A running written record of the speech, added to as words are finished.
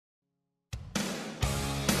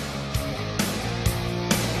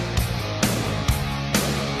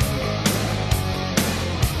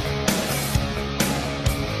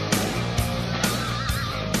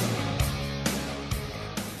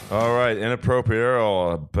right, Inappropriate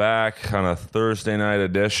Earl back on a Thursday night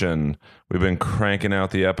edition. We've been cranking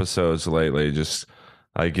out the episodes lately.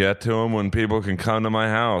 I get to them when people can come to my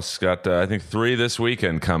house. Got I think 3 this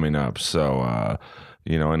weekend coming up. So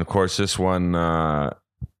and of course this one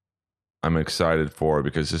I'm excited for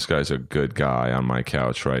because this guy's a good guy on my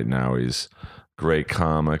couch right now. He's a great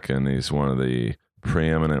comic and he's one of the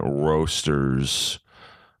preeminent roasters.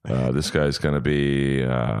 This guy's going to be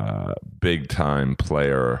a big-time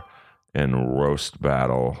player in Roast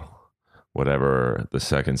Battle, whatever the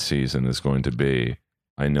second season is going to be.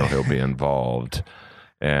 I know he'll be involved.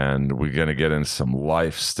 And we're going to get into some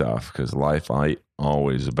life stuff because life ain't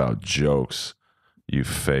always about jokes, you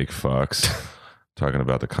fake fucks. Talking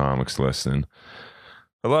about the comics listening.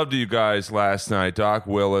 I loved you guys last night. Doc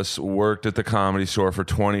Willis worked at the Comedy Store for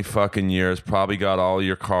 20 fucking years. Probably got all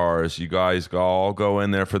your cars. You guys all go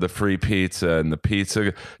in there for the free pizza, and the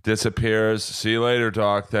pizza disappears. See you later,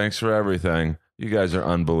 Doc. Thanks for everything. You guys are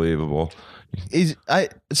unbelievable. Am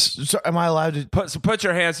I allowed to put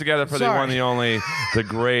your hands together for the one, the only, the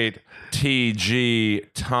great TG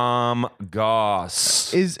Tom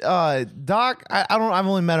Goss? Is Doc? I've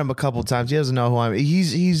only met him a couple times. He doesn't know who I am.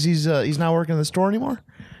 He's not working in the store anymore.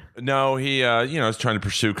 No, he is trying to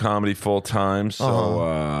pursue comedy full time.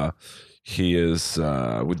 So he is. They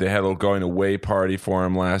had a little going away party for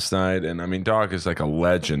him last night, and I mean, Doc is like a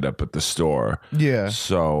legend up at the store. Yeah.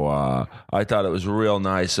 So I thought it was real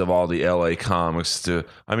nice of all the LA comics to.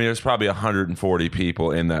 I mean, there's probably 140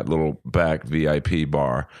 people in that little back VIP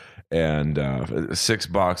bar. And 6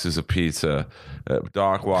 boxes of pizza.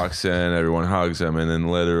 Doc walks in, everyone hugs him, and then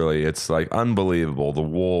literally it's like unbelievable. The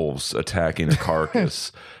wolves attacking a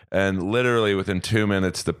carcass. And literally within 2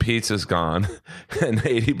 minutes, the pizza's gone, and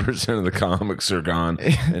 80% of the comics are gone,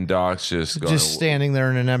 and Doc's just going, just standing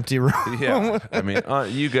there in an empty room. Yeah, I mean,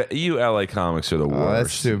 you LA comics are the worst.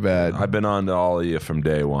 That's too bad. I've been on to all of you from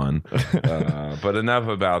day one, but enough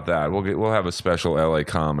about that. We'll have a special LA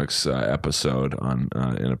comics episode on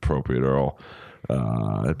Inappropriate Earl.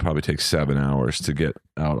 It probably takes 7 hours to get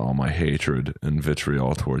out all my hatred and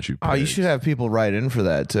vitriol towards you. Oh, you should have people write in for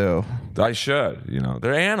that too. I should.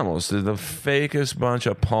 They're animals. They're the fakest bunch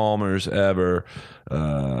of Palmers ever.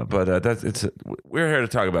 We're here to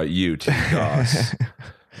talk about you, T. Goss.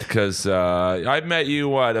 Because I met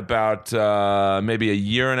you, about maybe a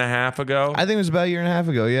year and a half ago? I think it was about a year and a half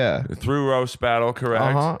ago, yeah. Through Roast Battle, correct?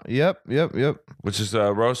 Uh-huh. Yep. Which is,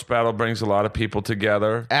 Roast Battle brings a lot of people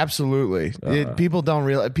together. Absolutely. People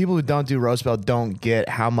who don't do Roast Battle don't get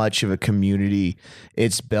how much of a community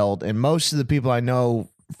it's built. And most of the people I know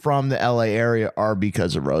from the LA area are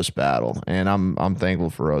because of Roast Battle. And I'm thankful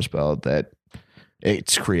for Roast Battle that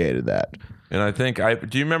it's created that. And I think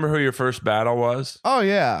do you remember who your first battle was? Oh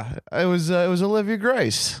yeah, it was Olivia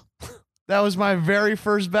Grace. That was my very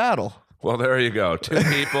first battle. Well, there you go. 2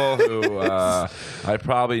 people who I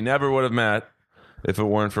probably never would have met if it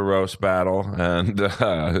weren't for Roast Battle. And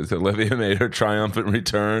Olivia made her triumphant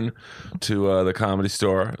return to the Comedy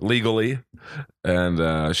Store legally,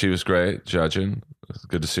 and she was great judging. It's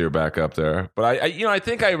good to see her back up there. But I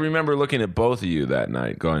think I remember looking at both of you that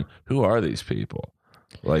night, going, "Who are these people?"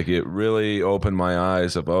 Like, it really opened my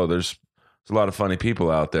eyes of, there's a lot of funny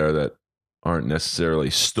people out there that aren't necessarily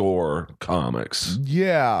store comics.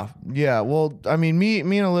 Yeah. Well, I mean, me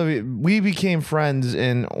and Olivia, we became friends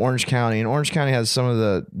in Orange County, and Orange County has some of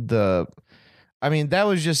the I mean, that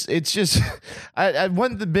was just, it's just,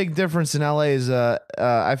 one of the big difference in LA is,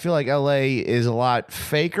 I feel like LA is a lot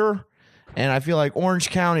faker. And I feel like Orange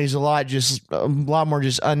County is a lot more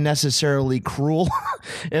just unnecessarily cruel,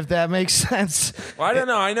 if that makes sense. Well, I don't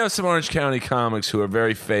know. I know some Orange County comics who are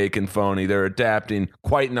very fake and phony. They're adapting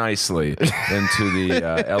quite nicely into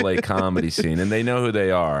the LA comedy scene, and they know who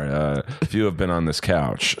they are. A few have been on this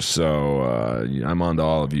couch, so I'm on to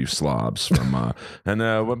all of you slobs. And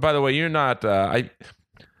by the way, you're not. I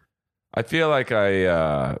feel like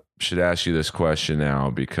I should ask you this question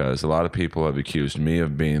now because a lot of people have accused me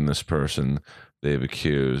of being this person. They've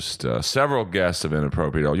accused several guests of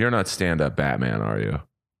inappropriate. You're not stand-up Batman, are you?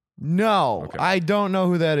 No, okay. I don't know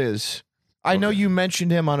who that is. I know you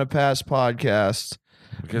mentioned him on a past podcast.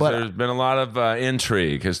 Because there's been a lot of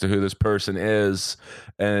intrigue as to who this person is.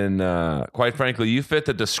 And quite frankly, you fit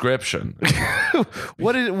the description.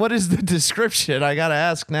 What is the description? I got to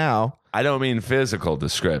ask now. I don't mean physical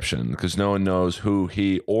description because no one knows who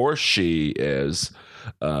he or she is.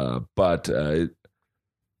 But I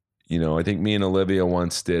think me and Olivia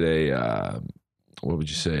once did a, what would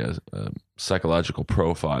you say, a psychological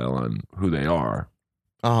profile on who they are.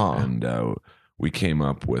 Uh-huh. And we came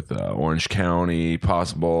up with Orange County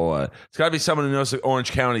possible. It's got to be someone who knows the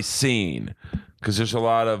Orange County scene, because there's a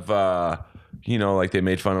lot of like they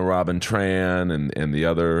made fun of Robin Tran and the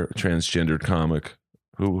other transgendered comic.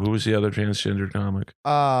 Who was the other transgendered comic?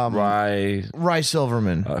 Rye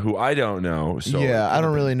Silverman. Who I don't know. So yeah, I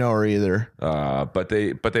don't really know her either. But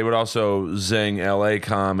they would also zing LA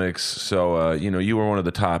comics. So you were one of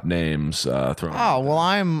the top names thrown. Oh well,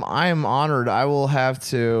 I'm honored. I will have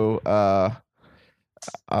to.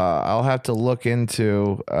 I'll have to look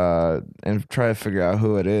into and try to figure out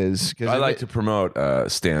who it is. I like to promote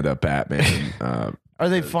stand-up Batman. Are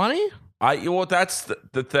they funny? Well, that's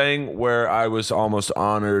the thing where I was almost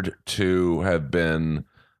honored to have been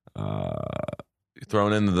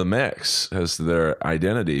thrown into the mix as their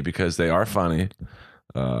identity, because they are funny.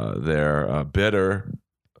 They're bitter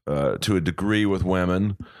to a degree with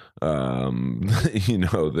women. They're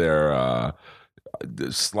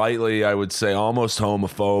slightly, I would say, almost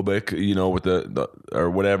homophobic. With the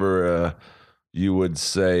or whatever. You would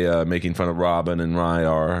say making fun of Robin and Rye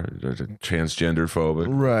are transgender phobic.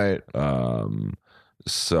 Right.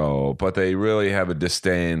 But they really have a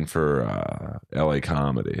disdain for LA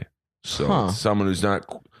comedy. So it's someone who's not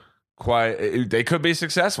quite, they could be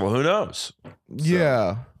successful. Who knows?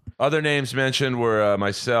 Yeah. Other names mentioned were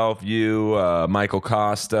myself, you, Michael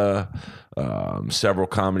Costa, several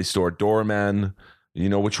Comedy Store doormen,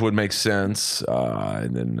 which would make sense.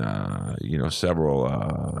 And then,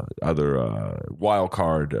 several other wild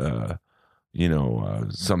card,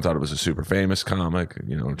 some thought it was a super famous comic,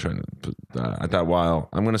 trying to, I thought, wow,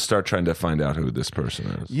 I'm going to start trying to find out who this person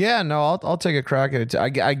is. Yeah, no, I'll take a crack at it.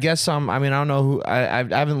 I guess I don't know who, I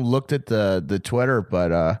haven't looked at the Twitter,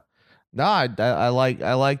 but, no, I like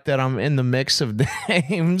that I'm in the mix of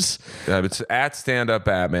names. It's at Stand Up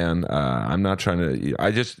Batman. I'm not trying to.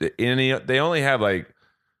 They only have like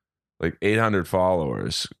 800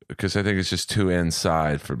 followers, because I think it's just too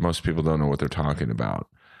inside for most people. Don't know what they're talking about.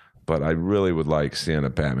 But I really would like Stand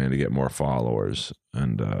Up Batman to get more followers.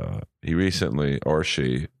 And he recently, or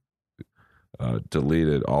she,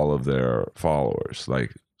 deleted all of their followers.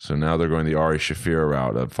 So now they're going the Ari Shaffir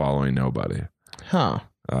route of following nobody. Huh.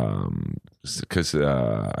 Because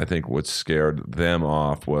I think what scared them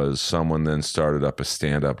off was someone then started up a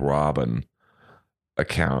stand-up Robin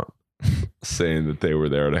account saying that they were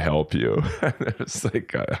there to help you. It's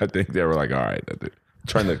like, I think they were like, all right,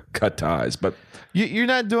 trying to cut ties. But you're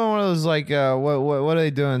not doing one of those what are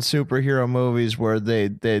they doing in superhero movies where the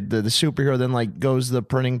superhero then goes to the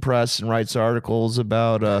printing press and writes articles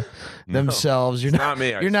about themselves. You're not me.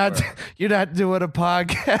 You're not doing a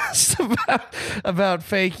podcast about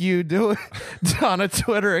fake you doing on a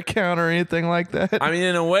Twitter account or anything like that. I mean,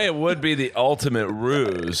 in a way, it would be the ultimate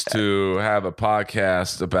ruse to have a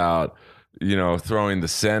podcast about throwing the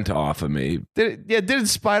scent off of me. Didn't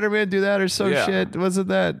Spider-Man do that or some shit? Wasn't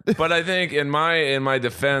that? But I think in my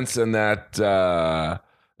defense in that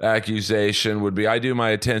accusation would be, I do my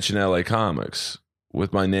Attention LA Comics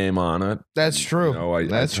with my name on it. That's true.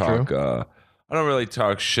 That's true. I don't really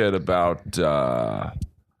talk shit about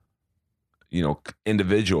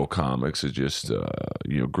individual comics. It's just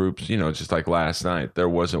groups. Just like last night, there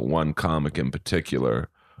wasn't one comic in particular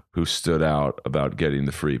who stood out about getting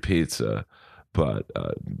the free pizza, but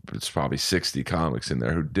it's probably 60 comics in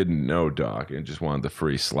there who didn't know Doc and just wanted the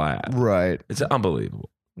free slab. Right. It's unbelievable.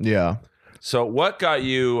 Yeah. So what got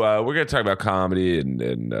you, we're going to talk about comedy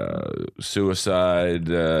and suicide,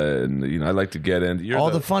 and, I'd like to get into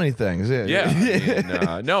all the funny things.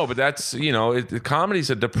 Yeah. No, but that's, comedy's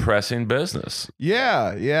a depressing business.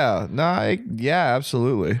 Yeah. No,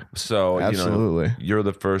 absolutely. So, absolutely. You're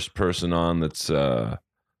the first person on that's,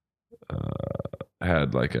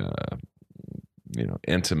 had like a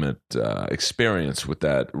intimate experience with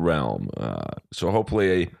that realm, so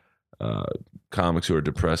hopefully comics who are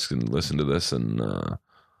depressed can listen to this and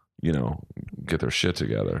get their shit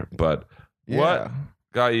together. But what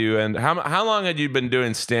got you, and how long had you been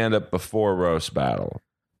doing stand-up before Roast Battle?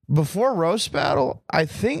 Before Roast Battle, I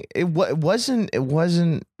think it wasn't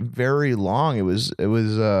very long. It was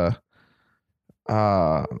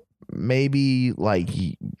maybe like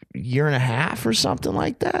year and a half or something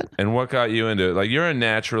like that. And what got you into it? You're a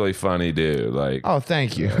naturally funny dude. Oh,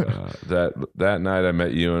 thank you. That night I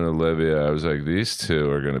met you and Olivia, I was like, these two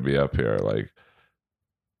are going to be up here.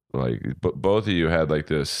 But both of you had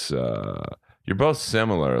this. You're both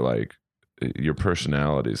similar. Your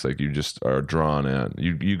personalities. You just are drawn in.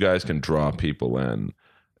 You guys can draw people in,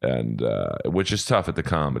 and which is tough at the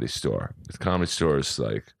Comedy Store. The Comedy Store is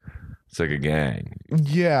it's like a gang.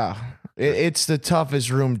 Yeah. It's the toughest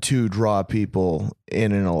room to draw people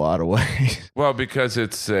in a lot of ways. Well, because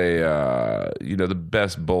it's a the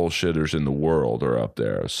best bullshitters in the world are up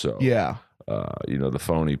there. So Yeah. the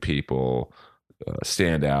phony people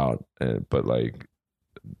stand out. But like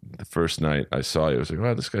the first night I saw you, I was like,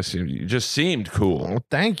 wow, this guy seemed cool. Well,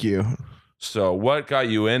 thank you. So what got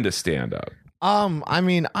you into stand up? I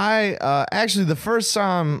mean, I actually the first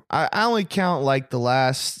time I only count like the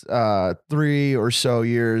last 3 or so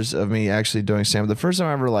years of me actually doing stand-up. The first time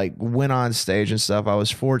I ever like went on stage and stuff, I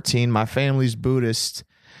was 14. My family's Buddhist,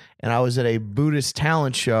 and I was at a Buddhist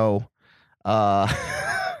talent show.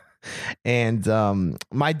 And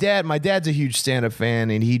my dad's a huge stand-up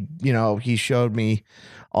fan, and he showed me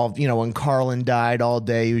all, when Carlin died all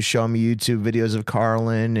day, he was showing me YouTube videos of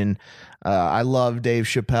Carlin, and I love Dave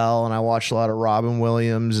Chappelle, and I watched a lot of Robin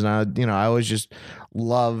Williams, and I always just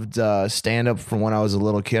loved stand-up from when I was a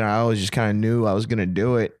little kid. I always just kind of knew I was going to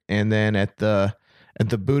do it. And then at the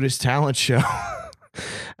Buddhist talent show,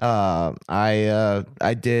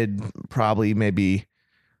 I did probably maybe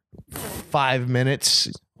 5 minutes,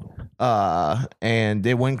 and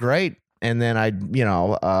it went great. And then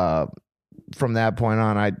from that point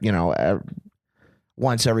on,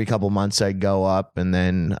 once every couple months I'd go up, and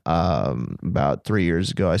then about 3 years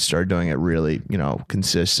ago I started doing it really,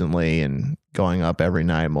 consistently and going up every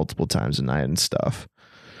night, multiple times a night and stuff.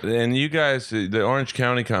 And you guys, the Orange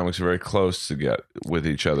County comics are very close to get with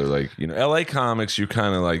each other. Like, LA comics, you're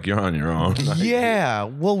kind of like, you're on your own. Yeah.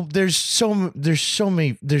 Well, there's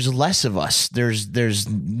less of us. There's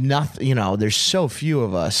nothing, there's so few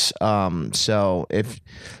of us. So if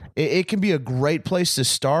it can be a great place to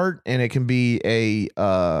start, and it can be a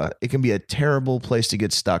terrible place to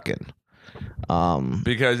get stuck in.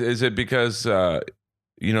 Because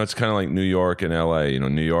it's kind of like New York and LA.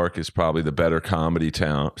 New York is probably the better comedy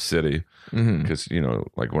city. Because,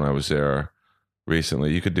 like when I was there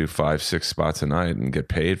recently, you could do 5-6 spots a night and get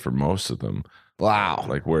paid for most of them. Wow.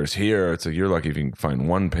 Like, whereas here, it's like you're lucky if you can find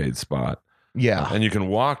one paid spot. Yeah. And you can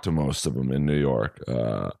walk to most of them in New York.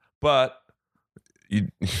 But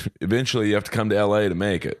eventually you have to come to LA to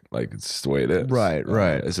make it. Like, it's just the way it is.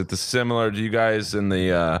 Right. Is it similar? Do you guys in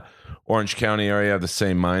the Orange County area have the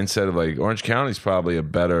same mindset of like Orange County's probably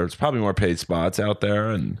it's probably more paid spots out there,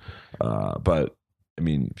 and but I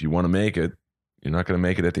mean, if you want to make it, you're not going to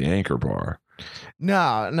make it at the Anchor Bar. No.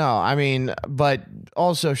 I mean, but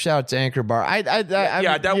also shout out to Anchor Bar.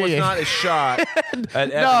 That was not a shot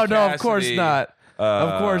at Evan No, of course Cassidy. not.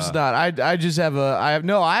 Of course not. I just have I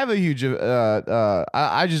have a huge I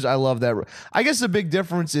love that. I guess the big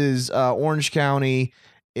difference is Orange County.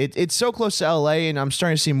 It's so close to LA, and I'm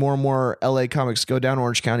starting to see more and more LA comics go down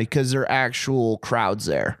Orange County because there are actual crowds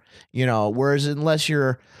there. Whereas unless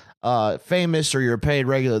you're famous or you're paid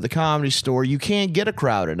regular at the Comedy Store, you can't get a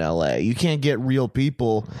crowd in LA. You can't get real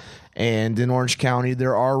people. And in Orange County,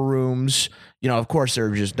 there are rooms. Of course, there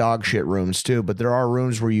are just dog shit rooms too, but there are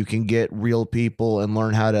rooms where you can get real people and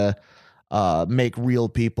learn how to make real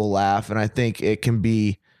people laugh. And I think it can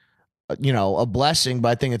be, a blessing, but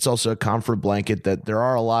I think it's also a comfort blanket that there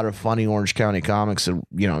are a lot of funny Orange County comics that,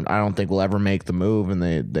 I don't think will ever make the move, and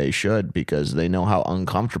they should, because they know how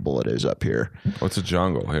uncomfortable it is up here. Well, it's a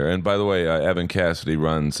jungle here. And by the way, Evan Cassidy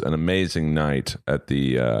runs an amazing night at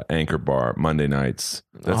the Anchor Bar Monday nights.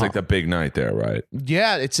 That's like the big night there, right?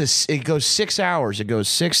 Yeah, it goes 6 hours. It goes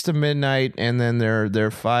 6 to midnight, and then their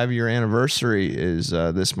 5-year anniversary is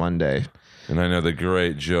this Monday. And I know the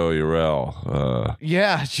great Joe Urell.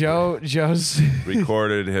 Yeah, Joe's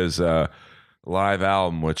recorded his live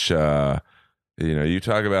album, which you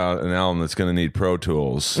talk about an album that's going to need Pro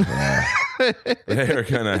Tools. They're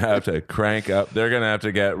going to have to crank up. They're going to have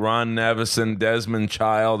to get Ron Nevison, Desmond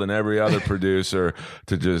Child, and every other producer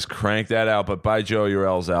to just crank that out. But buy Joe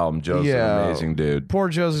Urell's album. Joe's an amazing dude. Poor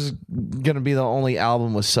Joe's is going to be the only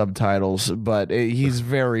album with subtitles, but he's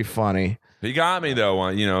very funny. He got me though.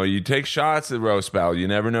 You take shots at roast battle. You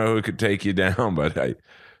never know who could take you down. But I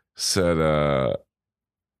said,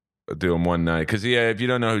 do him one night because if you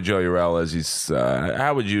don't know who Joe Urell is, he's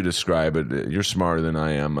how would you describe it? You're smarter than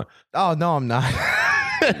I am. Oh no, I'm not.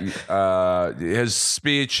 His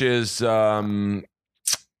speech is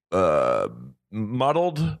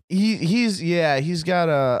muddled. He's got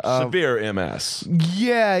a severe MS.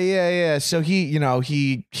 Yeah. So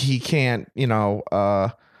he can't.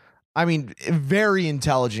 I mean, very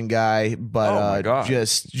intelligent guy, but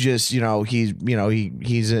just he's in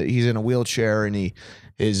a wheelchair, and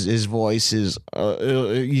his voice is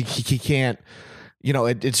he can't,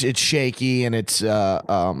 it's shaky, and it's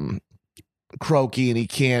croaky, and he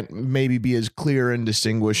can't maybe be as clear and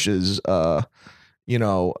distinguished as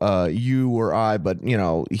you or I, but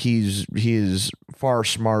he is far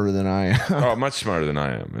smarter than I am. Oh, much smarter than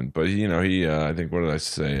I am. But he I think, what did I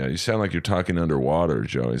say? You sound like you're talking underwater,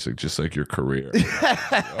 Joe. He's like, just like your career.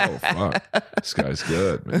 Oh fuck, this guy's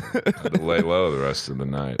good, man. I had to lay low the rest of the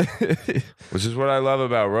night, which is what I love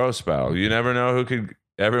about roast battle. You never know who could.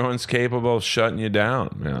 Everyone's capable of shutting you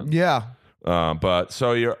down, man. Yeah. But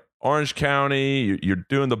so you're Orange County. You're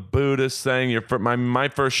doing the Buddhist thing. My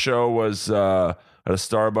first show was at a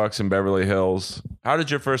Starbucks in Beverly Hills. How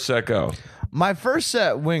did your first set go? My first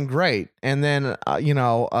set went great, and then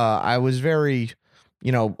I was very,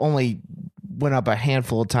 only went up a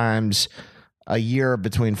handful of times a year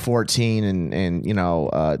between 14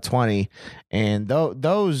 and 20, and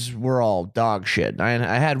those were all dog shit.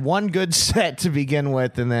 I had one good set to begin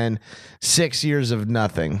with, and then 6 years of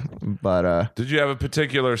nothing. But did you have a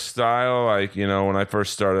particular style? Like, when I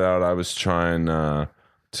first started out, I was trying to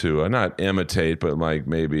not imitate, but like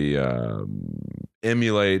maybe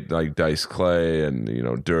emulate like Dice Clay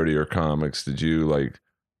and dirtier comics. Did you like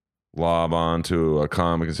lob onto a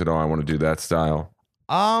comic and said, "Oh, I want to do that style"?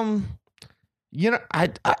 I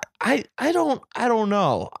don't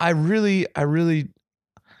know. I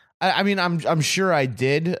mean, I'm sure I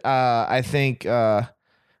did. I think at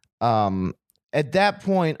that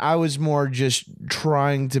point I was more just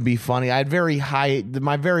trying to be funny. I had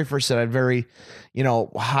my very first set, I had very,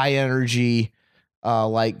 high energy,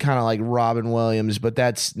 like kind of like Robin Williams, but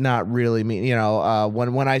that's not really me.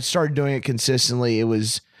 When I started doing it consistently, it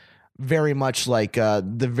was very much like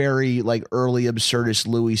the very like early absurdist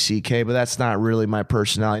Louis C.K., but that's not really my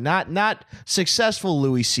personality. Not successful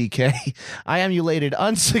Louis C.K. I emulated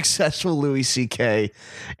unsuccessful Louis C.K.,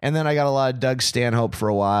 and then I got a lot of Doug Stanhope for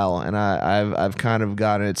a while, and I've kind of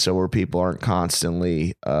gotten it so where people aren't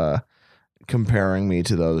constantly comparing me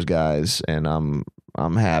to those guys, and I'm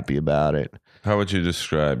happy about it. How would you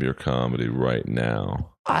describe your comedy right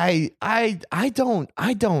now? I don't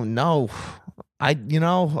know. I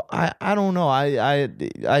don't know. I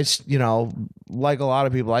like a lot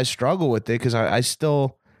of people, I struggle with it because I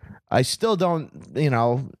still don't,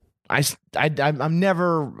 I'm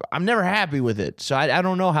never happy with it. So I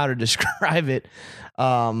don't know how to describe it.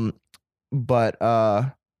 But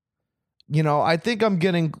I think I'm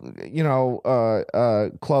getting,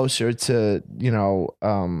 closer to,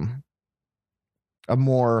 a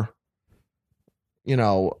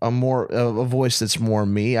voice that's more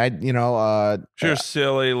me. You're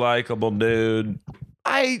silly, likable dude.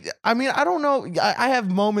 I mean, I don't know. I have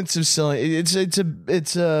moments of silly. It's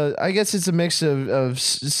a I guess it's a mix of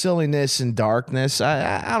silliness and darkness.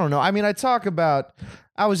 I don't know. I mean, I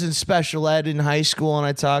was in special ed in high school, and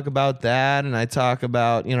I talk about that, and I talk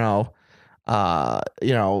about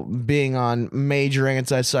being on major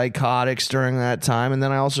antipsychotics during that time, and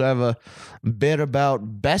then I also have a bit about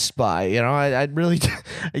Best Buy. I'd really,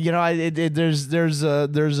 there's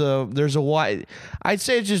a wide. I'd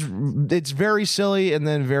say it's very silly and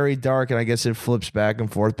then very dark, and I guess it flips back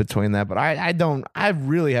and forth between that. But I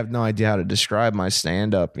really have no idea how to describe my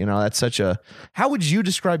stand up. That's such a. How would you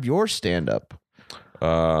describe your stand up?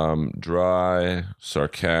 Dry,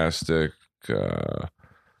 sarcastic.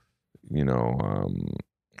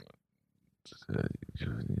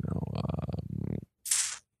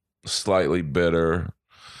 Slightly bitter,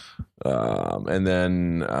 and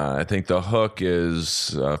then I think the hook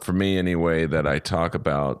is for me anyway, that I talk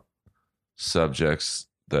about subjects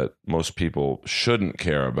that most people shouldn't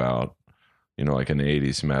care about, like an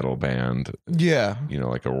 80s metal band,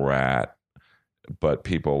 like a Rat, but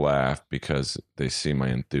people laugh because they see my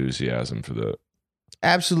enthusiasm for the.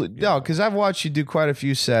 Absolutely. No, because I've watched you do quite a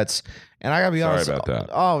few sets, and I gotta be honest. Sorry about that.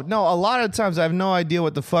 Oh, no, a lot of times I have no idea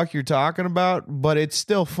what the fuck you're talking about, but it's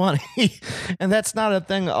still funny. And that's not a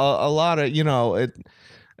thing. A lot of,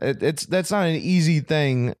 that's not an easy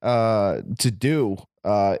thing to do,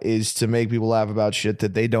 is to make people laugh about shit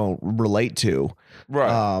that they don't relate to.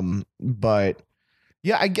 Right. But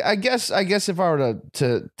yeah, I guess if I were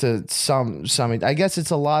to sum it, I guess it's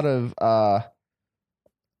a lot of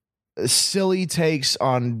silly takes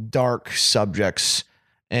on dark subjects,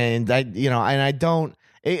 and I don't.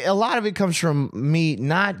 A lot of it comes from me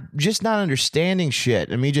not understanding shit,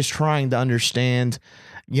 and me just trying to understand.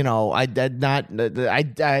 I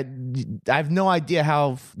have no idea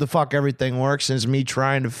how the fuck everything works, and it's me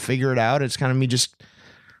trying to figure it out. It's kind of me just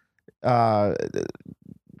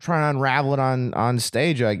trying to unravel it on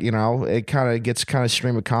stage. It kind of gets kind of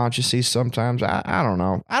stream of consciousness sometimes. I don't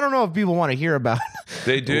know. I don't know if people want to hear about it.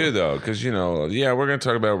 They do though, because we're going to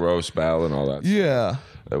talk about roast battle and all that. Yeah.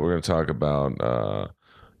 We're going to talk about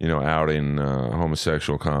outing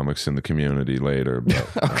homosexual comics in the community later.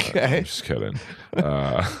 But Okay. I'm just kidding.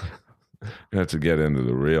 You have to get into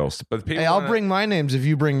the real stuff. But people Hey, I'll bring my names if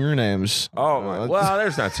you bring your names. well,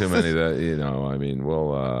 there's not too many that I mean,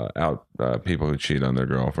 we'll out people who cheat on their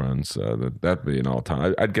girlfriends. That'd be an all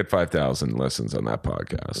time. I'd get 5,000 listens on that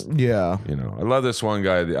podcast. Yeah. I love this one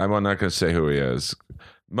guy. I'm not going to say who he is.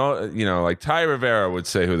 Like Ty Rivera would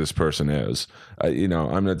say who this person is.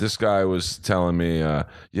 This guy was telling me, yeah,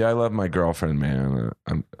 I love my girlfriend, man.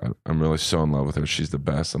 I'm really so in love with her. She's the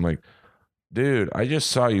best. I'm like, dude, I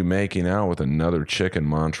just saw you making out with another chick in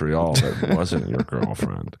Montreal that wasn't your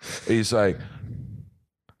girlfriend. He's like,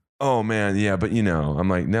 oh man, yeah, but I'm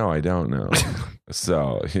like, no, I don't know.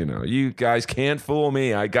 So, you guys can't fool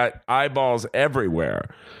me. I got eyeballs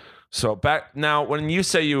everywhere. So back now, when you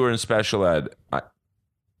say you were in special ed,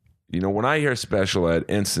 when I hear special ed,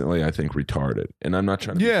 instantly I think retarded. And I'm not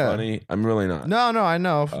trying to be funny. I'm really not. No, I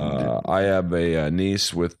know. I have a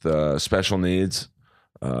niece with special needs.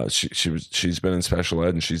 She's been in special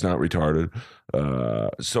ed and she's not retarded.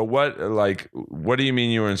 So what do you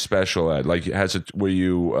mean you were in special ed? Like, were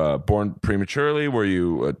you born prematurely? Were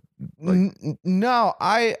you No,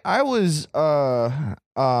 I was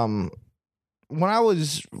when I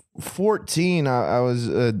was 14, I was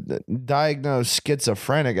diagnosed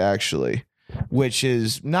schizophrenic, actually, which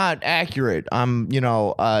is not accurate. I'm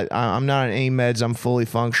not on any meds. I'm fully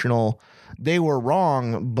functional. They were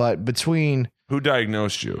wrong, but between who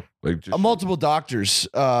diagnosed you? Like multiple doctors.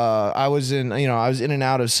 I was in and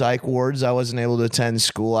out of psych wards. I wasn't able to attend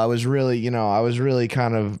school. I was really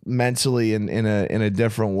kind of mentally in a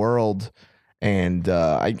different world, and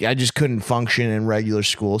I just couldn't function in regular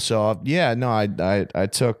school. So I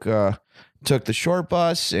took the short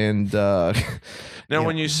bus and. Now,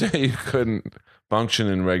 when you say you couldn't function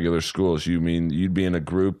in regular schools, you mean you'd be in a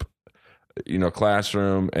group,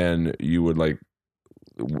 classroom, and you would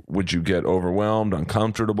would you get overwhelmed,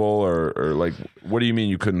 uncomfortable, or like, what do you mean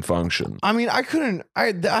you couldn't function? I mean, I couldn't.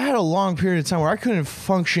 I had a long period of time where I couldn't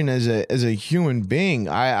function as a human being.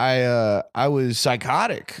 I was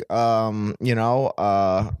psychotic. Because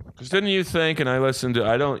didn't you think? And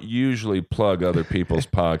I don't usually plug other people's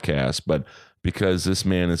podcasts, but because this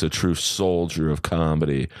man is a true soldier of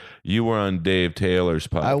comedy, you were on Dave Taylor's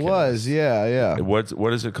podcast. I was, yeah.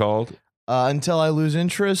 What is it called? Until I lose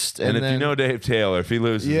interest. And if you know Dave Taylor, if he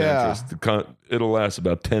loses interest, it'll last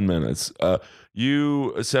about 10 minutes.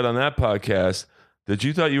 You said on that podcast that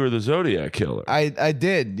you thought you were the Zodiac killer. I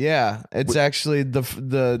did, yeah. It's actually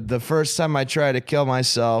the first time I tried to kill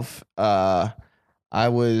myself. I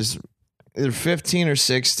was either 15 or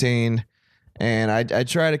 16, and I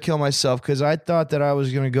tried to kill myself because I thought that I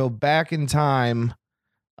was going to go back in time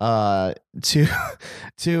to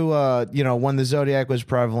when the Zodiac was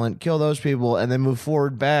prevalent, kill those people, and then move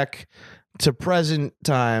forward back to present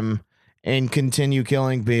time and continue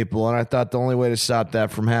killing people. And I thought the only way to stop that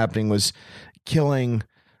from happening was killing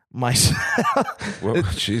myself. Well,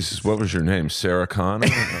 Jesus, what was your name? Sarah Connor?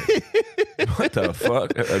 What the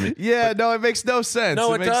fuck? I mean, yeah, no, it makes no sense.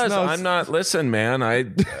 No, it does. I'm not. Listen, man.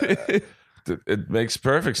 It makes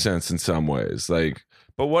perfect sense in some ways.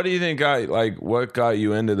 But what do you think what got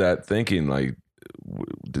you into that thinking?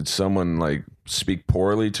 Did someone speak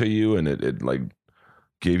poorly to you and it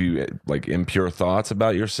gave you impure thoughts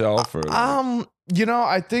about yourself? Or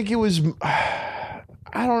I think it was.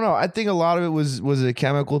 I don't know. I think a lot of it was a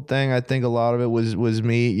chemical thing. I think a lot of it was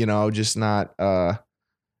me. Just not.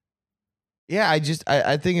 Yeah,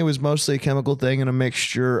 I think it was mostly a chemical thing and a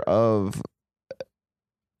mixture of.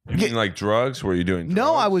 You mean drugs? Were you doing drugs?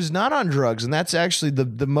 No, I was not on drugs. And that's actually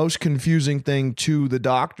the most confusing thing to the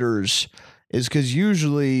doctors, is because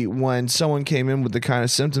usually when someone came in with the kind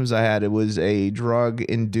of symptoms I had, it was a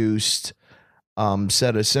drug-induced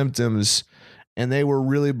set of symptoms. And they were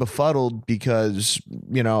really befuddled because,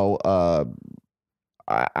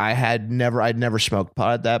 I'd never smoked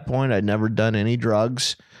pot at that point. I'd never done any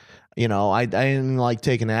drugs. I didn't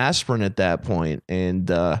taking aspirin at that point. And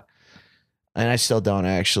I still don't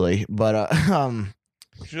actually, but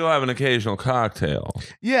you'll have an occasional cocktail.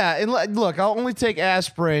 Yeah, and look, I'll only take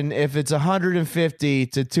aspirin if it's 150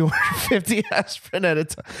 to 250 aspirin at a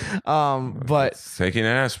time. But taking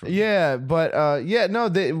aspirin. Yeah, but no,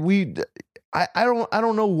 I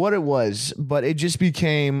don't know what it was, but it just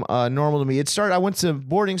became normal to me. I went to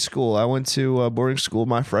boarding school. I went to boarding school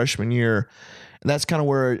my freshman year, and that's kind of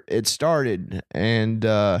where it started. And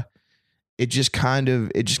just kind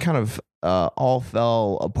of all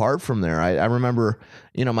fell apart from there. I remember,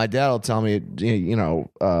 my dad will tell me,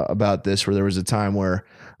 about this, where there was a time where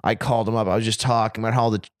I called him up. I was just talking about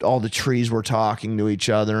how all the trees were talking to each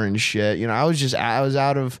other and shit. I was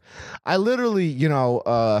out of, I literally,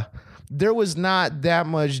 there was not that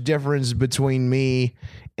much difference between me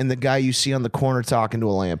and the guy you see on the corner talking to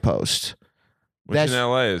a lamppost. Which in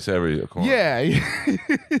LA is every corner. Yeah.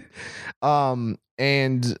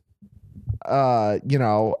 And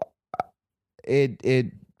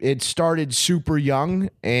it started super young,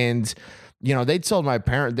 and they told my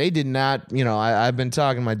parents, they did not, I've been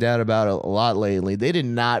talking to my dad about it a lot lately. They did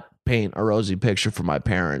not paint a rosy picture for my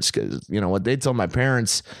parents, because what they told my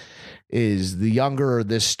parents is the younger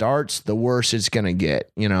this starts, the worse it's gonna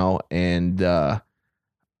get. And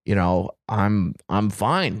I'm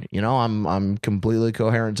fine. I'm completely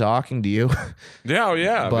coherent talking to you.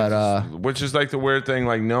 Yeah. But which is like the weird thing,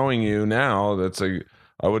 like knowing you now, that's like,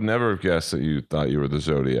 I would never have guessed that you thought you were the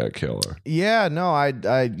Zodiac killer. Yeah, no, I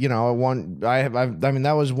mean,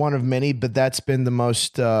 that was one of many, but that's been the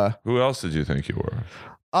most. Who else did you think you were?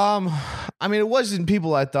 I mean, it wasn't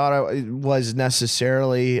people I thought it was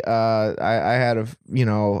necessarily. I had a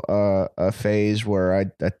phase where I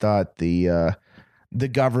thought the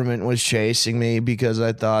government was chasing me, because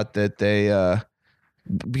I thought that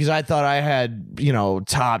because I thought I had,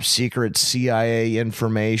 top secret CIA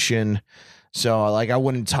information. So I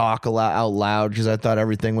wouldn't talk out loud because I thought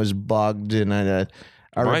everything was bugged, and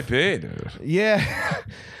Might be, dude. Yeah.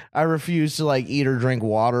 I refused to eat or drink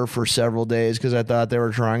water for several days because I thought they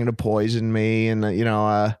were trying to poison me. And if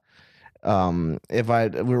I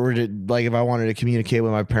wanted to communicate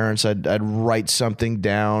with my parents, I'd write something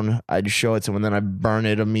down, I'd show it to them, and then I'd burn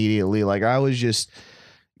it immediately. I was just,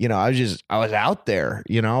 I was out there.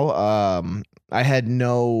 I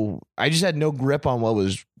just had no grip on what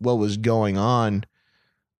was going on.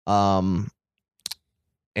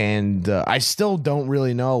 And I still don't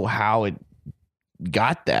really know how it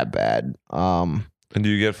got that bad. And do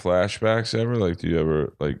you get flashbacks ever? Do you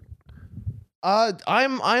ever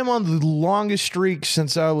I'm on the longest streak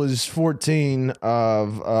since I was 14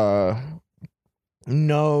 of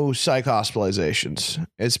no psych hospitalizations.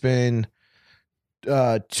 It's been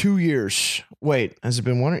 2 years. Wait, has it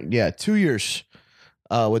been 1? Yeah, 2 years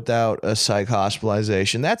without a psych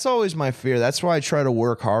hospitalization. That's always my fear. That's why I try to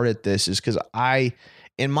work hard at this, is because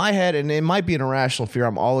in my head, and it might be an irrational fear,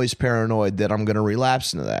 I'm always paranoid that I'm going to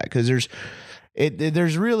relapse into that, because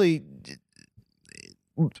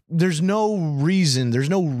there's no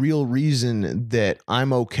real reason that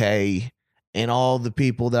I'm okay and all the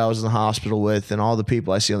people that I was in the hospital with and all the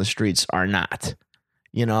people I see on the streets are not,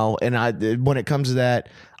 and when it comes to that,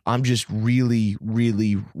 I'm just really,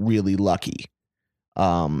 really, really lucky.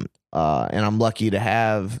 And I'm lucky to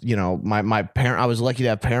have, my parent. I was lucky to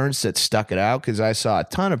have parents that stuck it out, because I saw a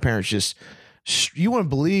ton of parents you wouldn't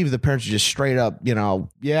believe the parents just straight up,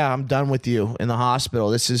 yeah, I'm done with you in the hospital.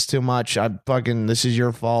 This is too much. This is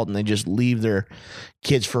your fault. And they just leave their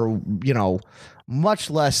kids for, much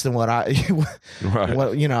less than what right.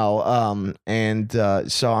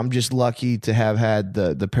 So I'm just lucky to have had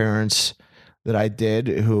the parents that I did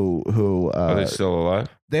who are they still alive?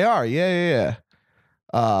 They are. Yeah.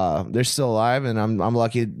 They're still alive, and I'm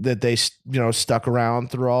lucky that they stuck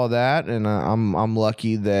around through all that, and I'm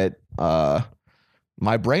lucky that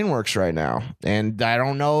my brain works right now, and I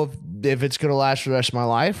don't know if it's gonna last for the rest of my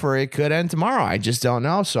life, or it could end tomorrow. I just don't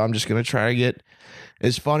know, so I'm just gonna try to get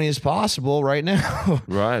as funny as possible right now.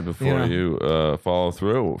 Right, before you follow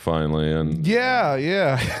through finally, and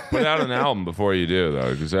yeah. Put out an album before you do,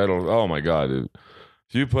 though, because that'll. Oh my God, dude.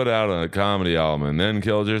 If you put out a comedy album and then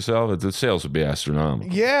killed yourself, the sales would be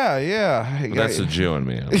astronomical. Yeah. But that's the Jew in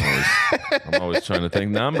me. I'm always trying to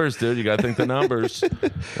think numbers, dude. You got to think the numbers.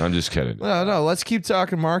 I'm just kidding. No. Let's keep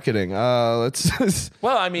talking marketing. Let's.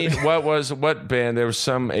 Well, I mean, what band? There was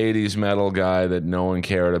some '80s metal guy that no one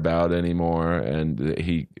cared about anymore, and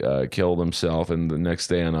he killed himself. And the next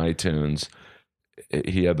day on iTunes,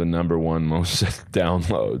 he had the #1 most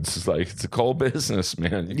downloads. It's a cold business,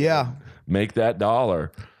 man. Make that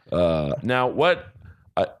dollar. Now, what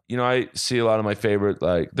I see a lot of my favorite.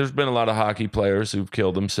 There's been a lot of hockey players who've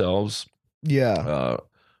killed themselves. Yeah.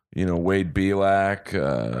 Wade Belak.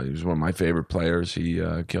 He was one of my favorite players. He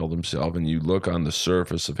killed himself, and you look on the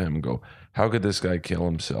surface of him and go, "How could this guy kill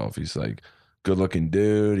himself?" He's good-looking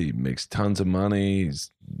dude. He makes tons of money. He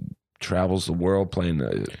travels the world playing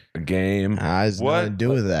a game. Has nothing to do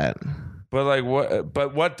with that. But what?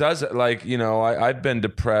 But what does it? I've been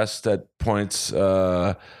depressed at points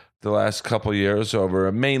the last couple years over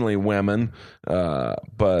mainly women.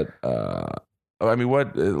 But I mean,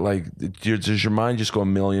 what like does your mind just go a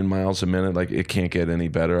million miles a minute? Like it can't get any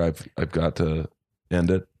better. I've got to end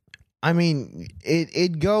it. I mean,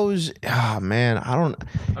 it goes. Oh man, I don't.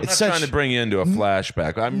 I'm not trying to bring you into a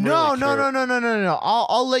flashback. I'm no.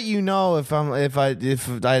 I'll let you know if I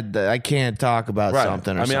can't talk about Right.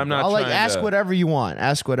 something. Or I mean, I'm something. not I'll trying ask to- whatever you want.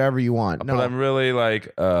 Ask whatever you want. No, But I'm really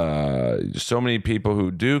like so many people who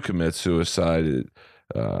do commit suicide.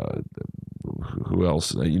 Who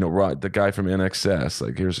else? You know, the guy from NXS.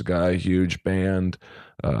 Like, here's a guy, huge band.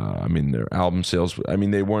 I mean, their album sales. I mean,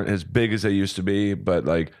 they weren't as big as they used to be, but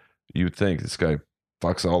like you'd think this guy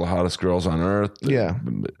fucks all the hottest girls on earth. Yeah.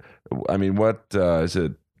 I mean, what is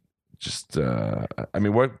it? Just I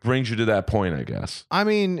mean, what brings you to that point? I guess. I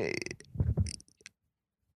mean,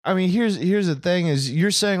 here's the thing: is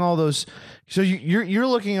you're saying all those. So you're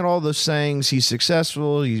looking at all those sayings. He's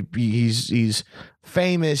successful. He's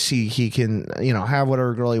famous. He can have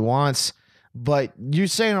whatever girl he wants. But you're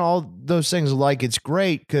saying all those things like it's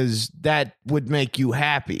great because that would make you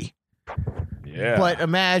happy. Yeah. But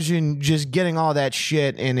imagine just getting all that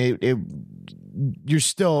shit and you're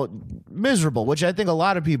still miserable, which I think a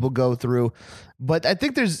lot of people go through. But I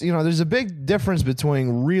think there's a big difference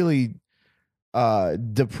between really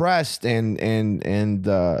depressed and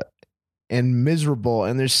miserable,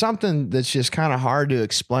 and there's something that's just kind of hard to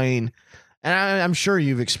explain. And I'm sure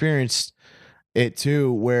you've experienced it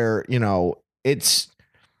too, where it's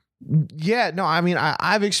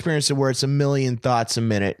I've experienced it where it's a million thoughts a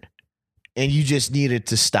minute, and you just need it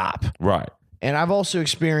to stop. Right. And I've also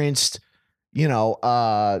experienced,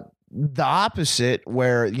 the opposite,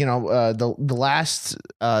 where the last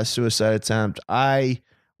suicide attempt, I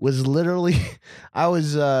was literally, I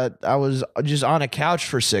was just on a couch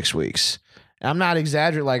for 6 weeks. And I'm not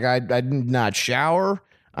exaggerating. Like I did not shower.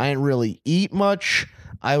 I didn't really eat much.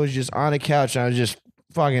 I was just on a couch and I was just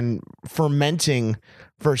fucking fermenting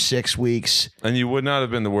for 6 weeks. And you would not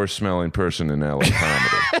have been the worst smelling person in LA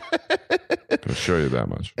comedy. I'll show you that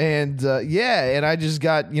much. And and I just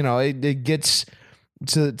got, it gets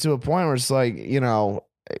to a point where it's like,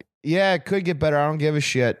 it could get better. I don't give a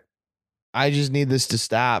shit. I just need this to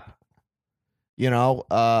stop.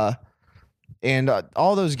 And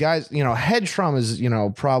all those guys, head trauma is,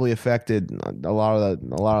 probably affected a lot of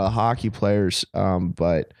the hockey players.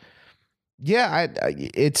 But yeah,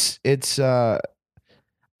 it's I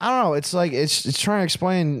don't know. It's like it's trying to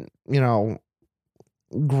explain,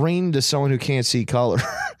 green to someone who can't see color.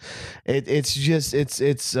 It's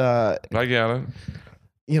I get it.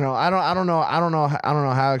 I don't know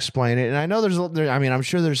how to explain it. And I know I'm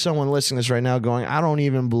sure there's someone listening to this right now going, I don't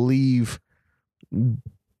even believe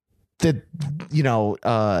that,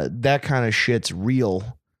 that kind of shit's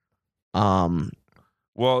real.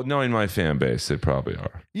 Well, knowing my fan base, they probably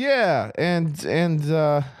are. Yeah. And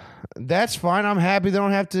that's fine. I'm happy they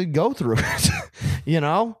don't have to go through it.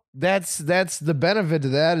 That's the benefit to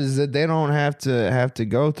that, is that they don't have to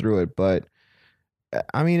go through it. But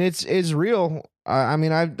I mean, it's real.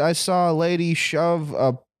 I saw a lady shove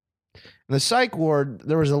in the psych ward.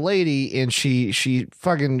 There was a lady and she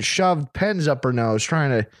fucking shoved pens up her nose, trying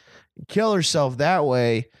to kill herself that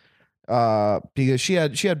way, because she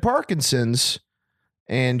had Parkinson's,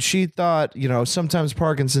 and she thought, sometimes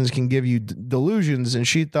Parkinson's can give you delusions, and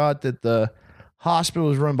she thought that the hospital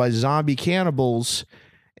was run by zombie cannibals,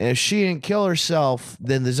 and if she didn't kill herself,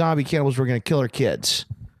 then the zombie cannibals were going to kill her kids.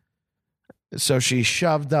 So she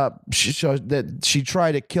tried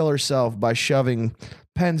to kill herself by shoving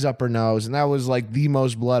pens up her nose, and that was like the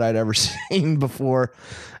most blood I'd ever seen before.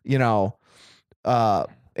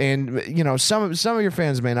 And some of your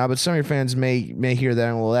fans may not, but some of your fans may hear that,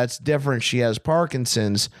 and well, that's different. She has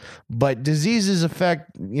Parkinson's, but diseases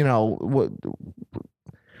affect, what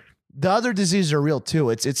the other diseases are real too.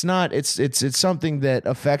 It's not it's something that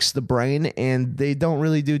affects the brain, and they don't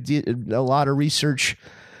really do a lot of research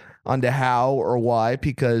onto how or why,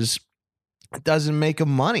 because it doesn't make them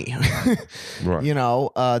money. Right.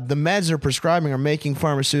 The meds they're prescribing are making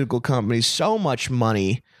pharmaceutical companies so much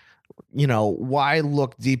money. Why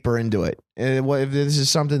look deeper into it? If this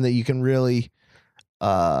is something that you can really,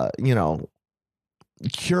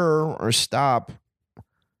 cure or stop,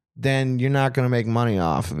 then you're not going to make money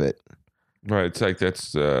off of it. Right. It's like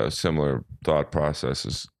that's similar thought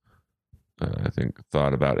processes. I think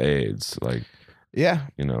thought about AIDS. Like, Yeah.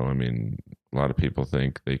 a lot of people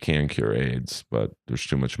think they can cure AIDS, but there's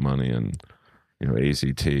too much money and,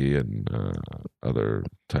 AZT and other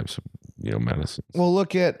types of, medicines. Well,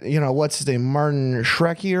 look at, what's his name, Martin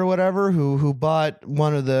Shkreli or whatever, who bought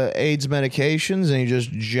one of the AIDS medications, and he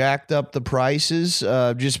just jacked up the prices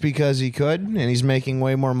just because he could, and he's making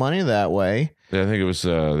way more money that way. Yeah, I think it was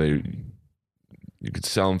you could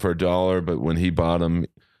sell them for $1, but when he bought them,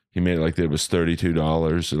 he made it like it was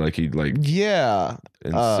 $32. Like he like Yeah.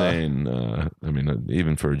 insane. I mean,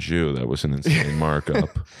 even for a Jew, that was an insane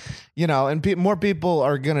markup. You know, and more people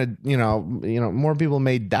are gonna, more people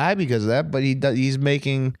may die because of that. But he's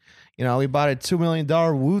making, he bought a $2 million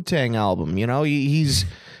Wu-Tang album. You know, he's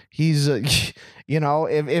if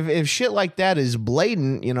shit like that is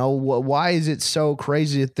blatant, why is it so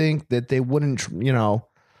crazy to think that they wouldn't,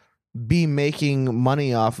 be making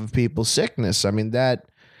money off of people's sickness? I mean, that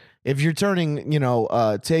if you're turning,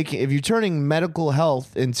 if you're turning medical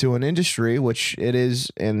health into an industry, which it is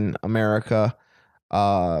in America,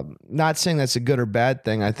 not saying that's a good or bad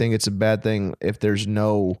thing. I think it's a bad thing if there's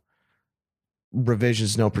no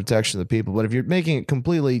revisions, no protection of the people. But if you're making it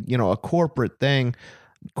completely, a corporate thing,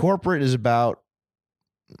 corporate is about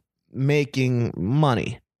making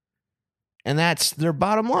money. And that's their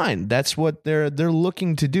bottom line. That's what they're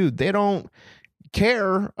looking to do. They don't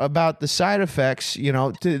care about the side effects. They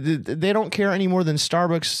don't care any more than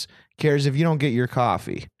Starbucks cares if you don't get your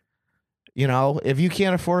coffee. If you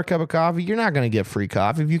can't afford a cup of coffee, you're not going to get free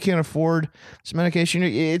coffee. If you can't afford some medication,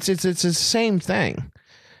 it's the same thing.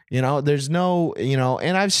 There's no,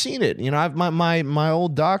 and I've seen it. My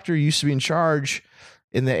old doctor used to be in charge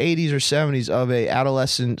in the 80s or 70s of a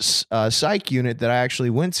adolescent psych unit that I actually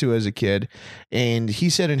went to as a kid. And he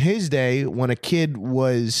said in his day, when a kid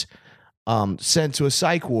was sent to a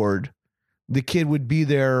psych ward, the kid would be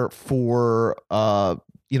there for,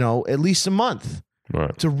 at least a month.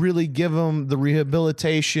 Right. To really give them the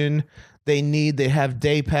rehabilitation they need. They have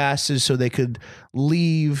day passes so they could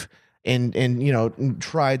leave and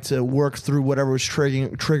try to work through whatever was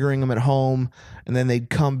triggering them at home, and then they'd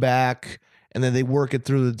come back and then they work it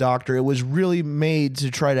through the doctor. It was really made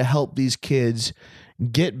to try to help these kids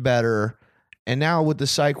get better. And now what the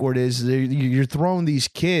psych ward is, you're throwing these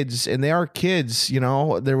kids, and they are kids.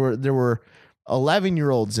 There were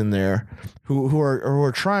 11-year-olds in there who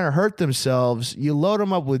are trying to hurt themselves. You load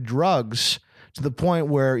them up with drugs to the point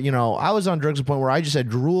where, I was on drugs to the point where I just had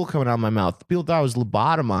drool coming out of my mouth. People thought I was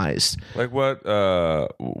lobotomized. Like what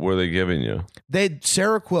were they giving you? They had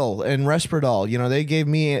Seroquel and Risperdal. They gave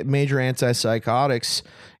me major antipsychotics,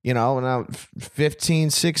 when I'm 15,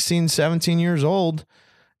 16, 17 years old,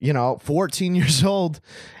 14 years old.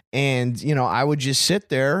 And, I would just sit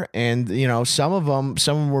there and, some of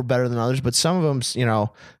them were better than others, but some of them,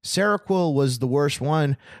 Seroquel was the worst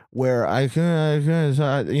one where I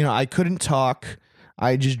couldn't talk.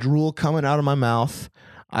 I just drool coming out of my mouth.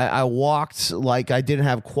 I walked like I didn't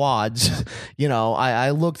have quads. I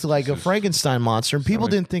looked like a Frankenstein monster, and people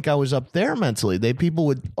didn't think I was up there mentally. People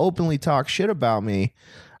would openly talk shit about me.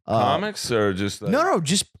 Comics or just like- No,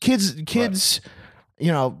 just kids.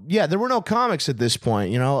 There were no comics at this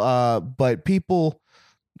point, but people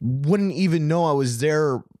wouldn't even know I was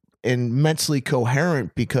there and mentally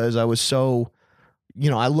coherent because I was so,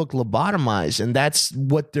 I looked lobotomized, and that's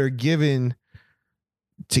what they're giving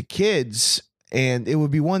to kids. And it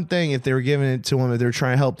would be one thing if they were giving it to them, if they're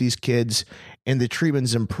trying to help these kids and the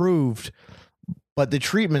treatment's improved, but the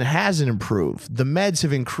treatment hasn't improved. The meds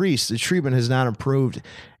have increased. The treatment has not improved.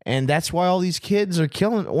 And that's why all these kids are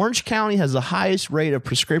killing. Orange County has the highest rate of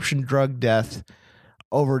prescription drug death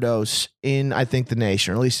overdose in, I think, the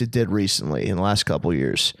nation, or at least it did recently in the last couple of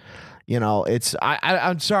years.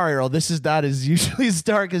 I'm sorry, Earl. This is not as usually as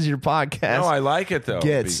dark as your podcast. No, I like it though.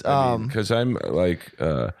 Gets because I'm like,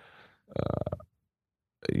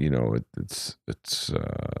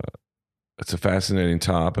 it's a fascinating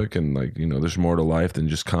topic, and there's more to life than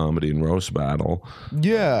just comedy and roast battle.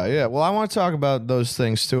 Yeah. Well, I want to talk about those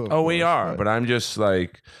things too. Oh, we are, but I'm just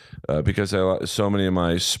like because so many of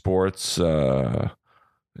my sports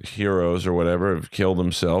heroes or whatever have killed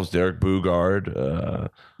themselves. Derek Boogaard,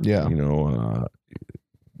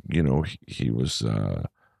 he was a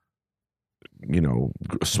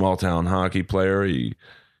small town hockey player.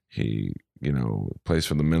 He plays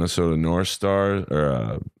for the Minnesota North Stars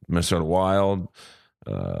or Minnesota Wild.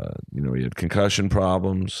 He had concussion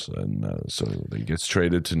problems, and so he gets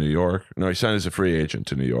traded to New York. No, he signed as a free agent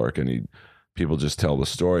to New York, and people just tell the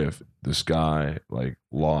story of this guy like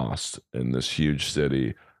lost in this huge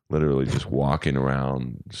city, literally just walking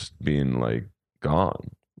around, just being like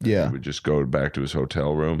gone. Yeah, he would just go back to his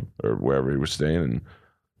hotel room or wherever he was staying,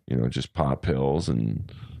 and just pop pills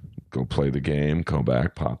and go play the game, come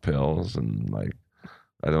back, pop pills, and like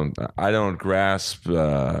I don't grasp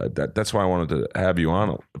that. That's why I wanted to have you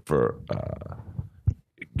on for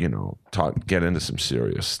get into some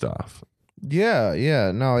serious stuff.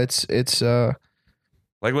 Yeah. No, it's like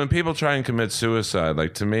when people try and commit suicide.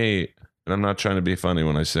 Like to me, and I'm not trying to be funny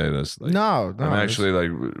when I say this. Like, no, I'm actually like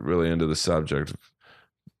really into the subject.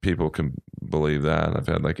 People can believe that. I've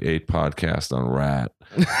had like 8 podcasts on rat.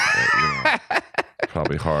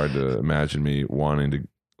 Probably hard to imagine me wanting to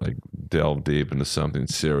like delve deep into something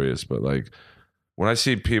serious, but like when I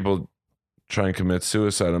see people try and commit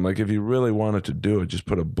suicide, I'm like, if you really wanted to do it, just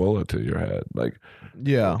put a bullet to your head. Like,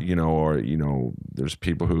 yeah, or there's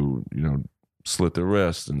people who, slit their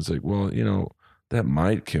wrist, and it's like, well, that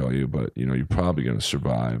might kill you, but you're probably going to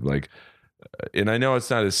survive. Like, and I know it's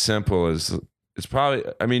not as simple as it's probably,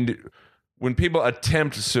 I mean, when people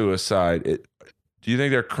attempt suicide, do you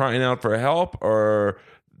think they're crying out for help, or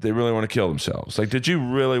they really want to kill themselves? Like, did you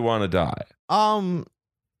really want to die?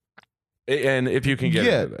 And if you can get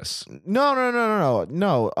into this,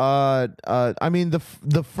 no. I mean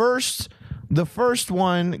the first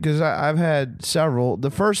one, because I've had several.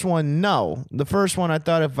 The first one, no. The first one, I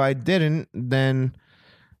thought if I didn't, then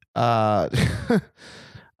other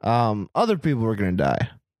people were gonna die.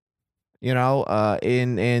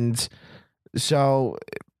 And so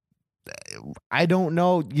I don't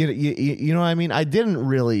know. You know what I mean? I didn't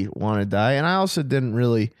really want to die, and I also didn't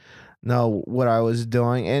really know what I was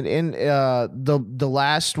doing. And the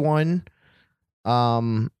last one,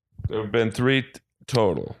 there have been 3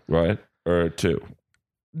 total, right? Or 2?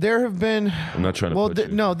 There have been. I'm not trying to. Well,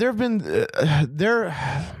 no, there have been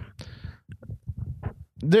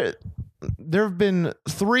there have been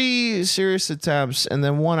 3 serious attempts, and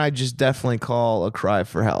then one I just definitely call a cry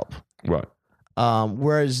for help. Right.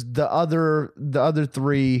 Whereas the other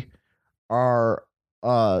 3 are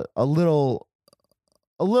a little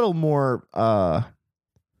more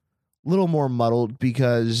muddled,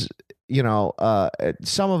 because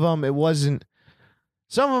some of them it wasn't.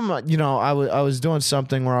 Some of them, I was doing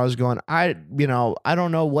something where I was going, I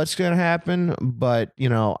don't know what's going to happen, but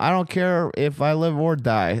I don't care if I live or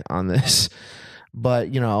die on this. But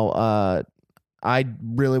I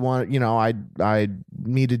really want, I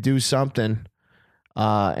need to do something.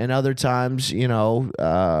 And other times, wrote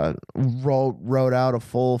out a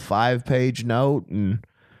full 5-page note and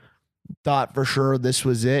thought for sure this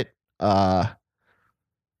was it. But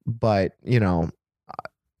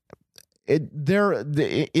they're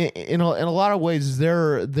in a lot of ways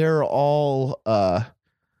they're all. I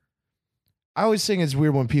always think it's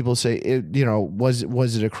weird when people say it.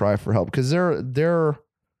 Was it a cry for help? Because they're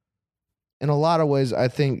in a lot of ways. I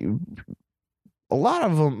think a lot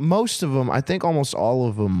of them, most of them, I think almost all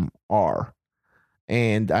of them are,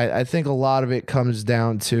 and I think a lot of it comes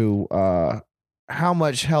down to how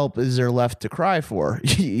much help is there left to cry for?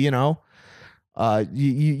 You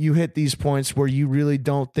hit these points where you really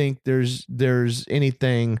don't think there's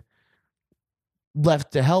anything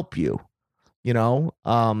left to help you,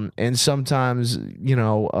 and sometimes,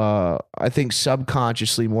 I think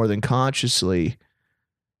subconsciously more than consciously,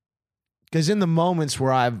 because in the moments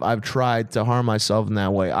where I've tried to harm myself in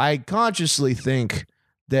that way, I consciously think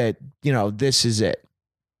that, this is it.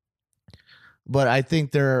 But I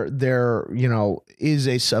think there is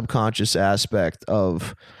a subconscious aspect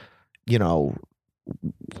of,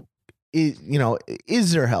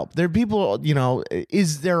 is there help? There are people,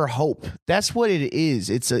 is there hope? That's what it is.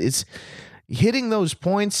 It's hitting those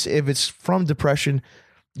points. If it's from depression,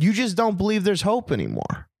 you just don't believe there's hope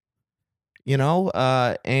anymore,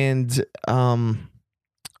 and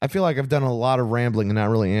I feel like I've done a lot of rambling and not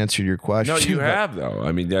really answered your question. No, you have though.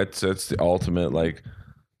 I mean, that's the ultimate, like,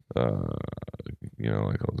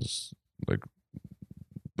 like I'll just like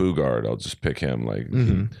Bugard. I'll just pick him. Like,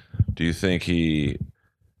 do you think he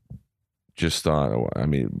just thought? I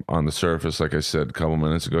mean, on the surface, like I said a couple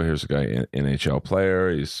minutes ago, here's a guy, NHL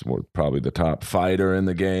player. He's probably the top fighter in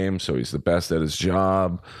the game, so he's the best at his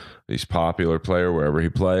job. He's a popular player wherever he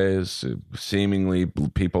plays. Seemingly,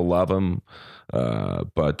 people love him.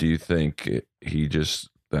 But do you think he just,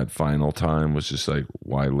 that final time was just like,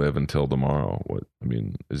 why live until tomorrow?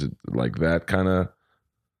 Is it like that kind of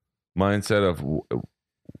mindset of,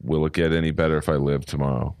 will it get any better if I live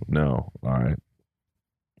tomorrow? No. All right.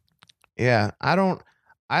 Yeah, I know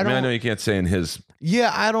you can't say in his.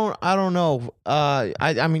 Yeah, I don't know.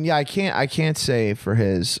 I mean, yeah, I can't say for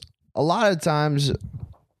his. A lot of times,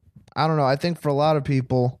 I don't know. I think for a lot of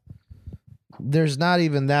people, there's not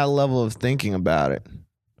even that level of thinking about it.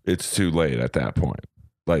 It's too late at that point.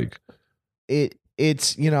 Like, it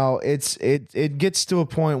gets to a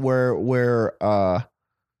point where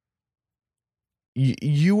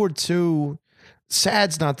you were too,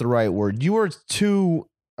 sad's not the right word. You were too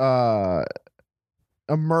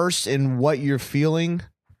immersed in what you're feeling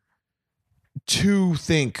to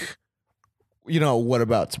think, what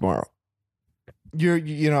about tomorrow?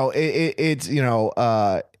 It's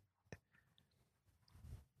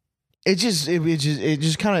it just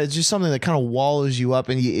kind of, it's just something that kind of wallows you up,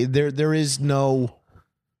 and there's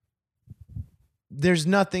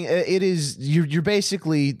nothing. It is, you're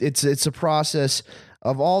basically, it's a process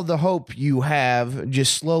of all the hope you have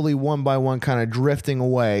just slowly one by one kind of drifting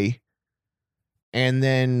away. And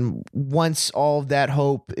then once all of that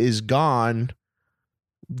hope is gone,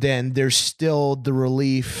 then there's still the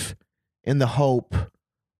relief and the hope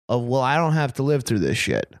of, well, I don't have to live through this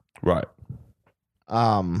shit. Right.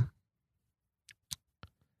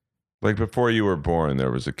 Like before you were born,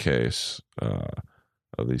 there was a case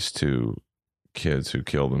of these two kids who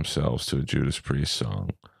killed themselves to a Judas Priest song.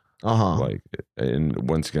 Like, and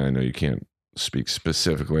once again, I know you can't speak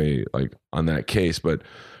specifically like on that case, but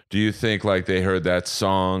do you think like they heard that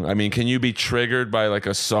song? I mean, can you be triggered by like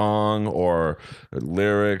a song or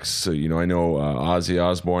lyrics? You know, I know Ozzy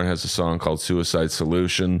Osbourne has a song called Suicide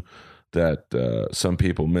Solution that some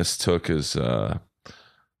people mistook as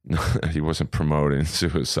he wasn't promoting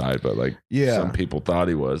suicide, but like some people thought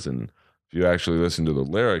he was. And if you actually listen to the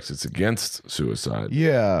lyrics, it's against suicide.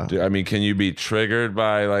 Yeah. I mean, can you be triggered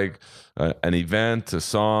by like an event, a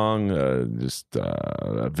song, just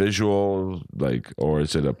a visual, like, or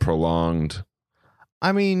is it a prolonged?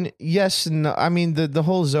 I mean, yes and no. I mean, the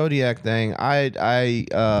whole Zodiac thing. I'd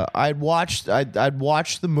watched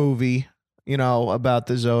the movie, you know, about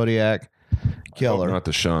the Zodiac killer. Not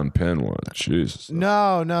the Sean Penn one. Jesus.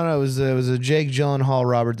 No. It was a Jake Gyllenhaal,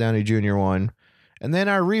 Robert Downey Jr. one. And then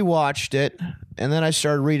I rewatched it, and then I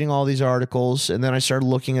started reading all these articles, and then I started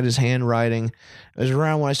looking at his handwriting. It was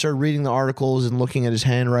around when I started reading the articles and looking at his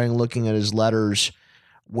handwriting, looking at his letters,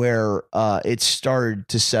 where it started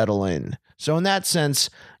to settle in. So in that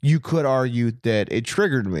sense, you could argue that it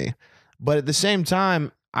triggered me. But at the same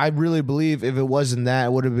time, I really believe if it wasn't that,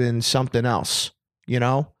 it would have been something else, you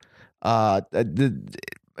know? And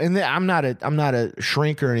I'm not a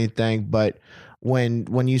shrink or anything, but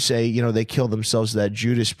when you say, you know, they killed themselves to that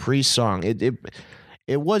Judas Priest song,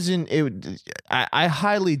 it wasn't. I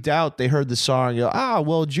highly doubt they heard the song and go,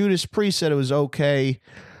 well, Judas Priest said it was okay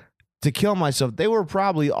to kill myself. They were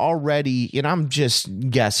probably already, and I'm just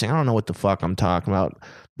guessing, I don't know what the fuck I'm talking about.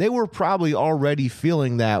 They were probably already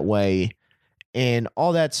feeling that way, and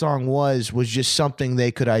all that song was just something they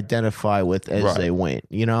could identify with as they went,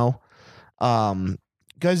 you know?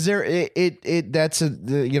 Because that's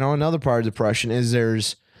another part of depression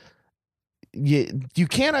is you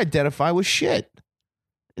can't identify with shit.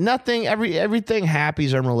 Nothing, everything happy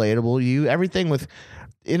is unrelatable to you. Everything with,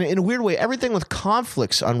 in a weird way, everything with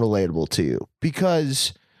conflicts unrelatable to you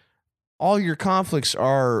because all your conflicts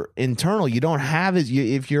are internal. You don't have it.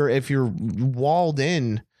 If you're walled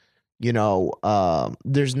in, you know,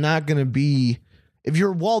 there's not going to be, if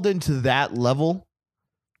you're walled into that level,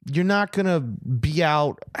 you're not going to be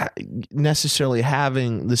out necessarily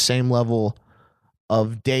having the same level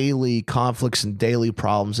of daily conflicts and daily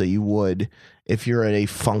problems that you would if you're at a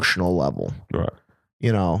functional level. Right.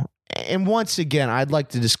 You know, and once again, I'd like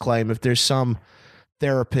to disclaim if there's some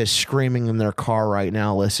therapist screaming in their car right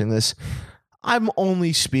now listening to this, I'm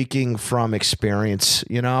only speaking from experience,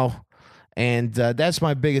 you know, and that's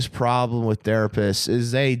my biggest problem with therapists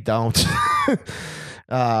is they don't.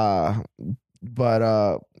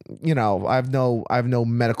 But you know, I've no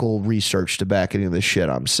medical research to back any of the shit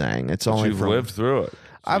I'm saying. It's only you've lived through it. So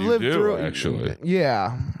I've lived through it, actually.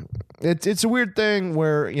 Yeah, it's a weird thing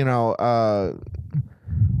where, you know,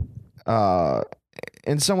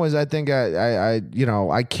 in some ways I think I you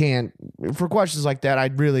know, I can't, for questions like that. I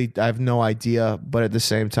have no idea, but at the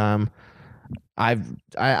same time, I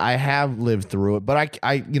have lived through it. But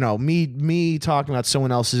I you know, me talking about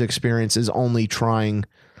someone else's experience is only trying.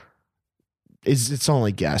 It's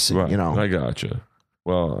only guessing, right. You know. I gotcha.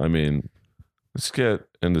 Well, I mean, let's get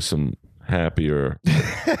into some happier.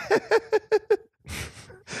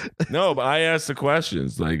 No, but I asked the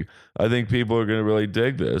questions. Like, I think people are going to really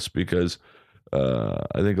dig this because I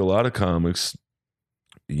think a lot of comics,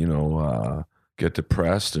 you know, get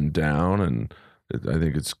depressed and down, and I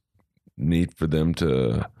think it's neat for them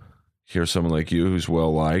to hear someone like you who's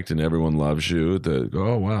well liked and everyone loves you that go,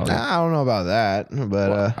 oh wow. I don't know about that, but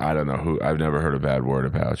well, I don't know I've never heard a bad word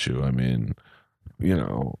about you. I mean, you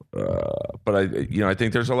know, but I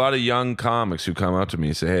think there's a lot of young comics who come up to me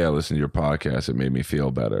and say, hey, I listened to your podcast. It made me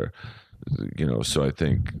feel better. You know, so I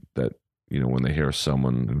think that, you know, when they hear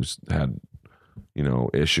someone who's had, you know,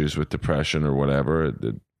 issues with depression or whatever,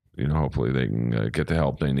 that, you know, hopefully they can get the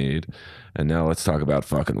help they need. And now let's talk about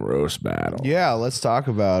fucking roast battle. Yeah, let's talk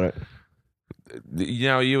about it. You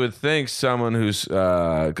know, you would think someone who's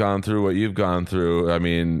gone through what you've gone through, I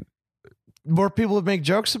mean, more people would make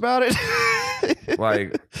jokes about it.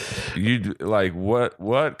 Like, you like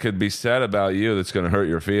what could be said about you that's going to hurt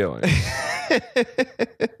your feelings?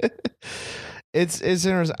 It's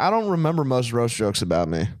interesting. I don't remember most roast jokes about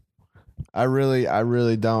me. I really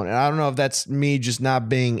don't. And I don't know if that's me just not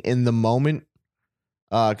being in the moment.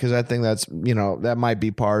 Because I think that's, that might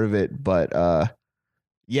be part of it. But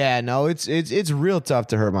yeah, no, it's real tough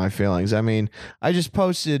to hurt my feelings. I mean, I just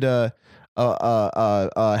posted a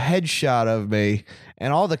headshot of me,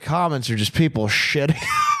 and all the comments are just people shitting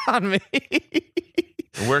on me.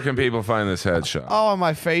 Where can people find this headshot? Oh, on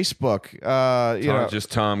my Facebook.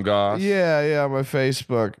 Just Tom Goss. Yeah, on my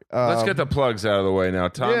Facebook. Let's get the plugs out of the way now.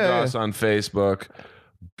 Tom Goss on Facebook.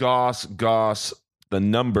 Goss, the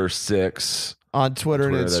number 6. On Twitter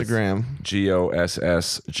and Instagram.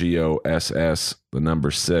 GOSS, the number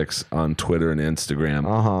 6 on Twitter and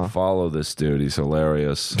Instagram. Follow this dude. He's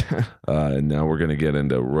hilarious. And now we're going to get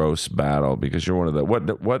into roast battle because you're one of the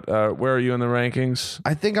where are you in the rankings?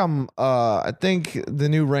 I think I think the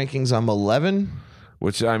new rankings I'm 11.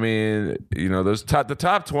 Which, I mean, the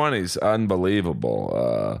top 20 is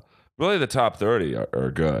unbelievable. Really, the top 30 are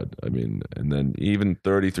good. I mean, and then even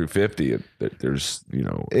 30 through 50, there's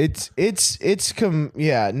it's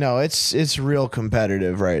real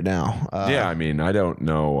competitive right now. Yeah, I mean, I don't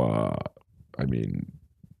know. I mean,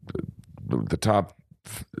 the top.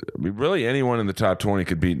 I mean, really, anyone in the top 20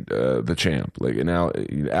 could beat the champ. Like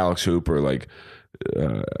Alex Hooper,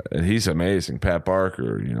 and he's amazing. Pat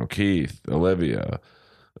Barker, Keith, Olivia.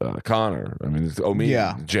 Connor, I mean,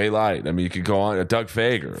 Jay Light. I mean, you could go on. Doug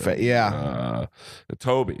Fager,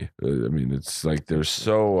 Toby. I mean, it's like they're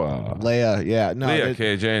so. Leah, Leah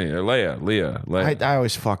Kajani, or Leah. I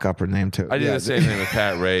always fuck up her name too. I did the same thing with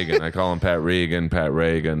Pat Reagan. I call him Pat Reagan.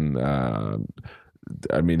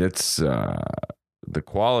 I mean, it's the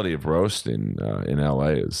quality of roasting in LA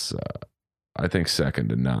is, I think, second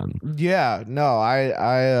to none. Yeah, no,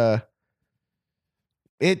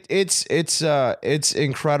 It's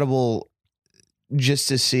incredible just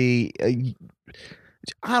to see.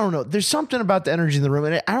 I don't know. There's something about the energy in the room,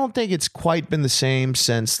 and I don't think it's quite been the same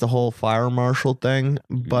since the whole fire marshal thing.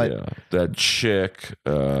 But that chick,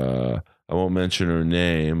 I won't mention her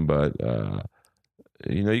name, but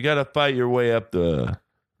you got to fight your way up the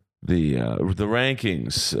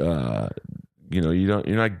rankings.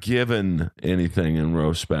 You're not given anything in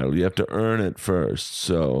roast battle. You have to earn it first.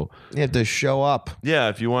 So you have to show up. Yeah,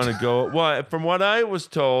 if you want to go. Well, from what I was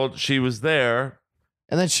told, she was there,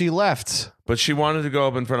 and then she left. But she wanted to go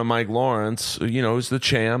up in front of Mike Lawrence, who's the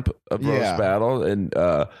champ of roast battle. And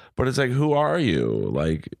but it's like, who are you?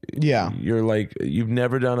 Like, you're like, you've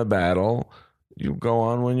never done a battle. You go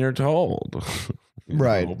on when you're told,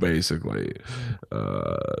 right? Basically.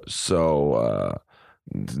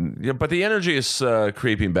 Yeah, but the energy is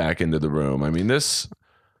creeping back into the room. I mean, this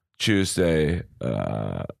Tuesday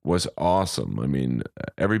was awesome. I mean,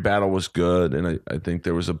 every battle was good, and I think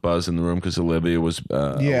there was a buzz in the room because Olivia was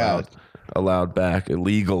allowed back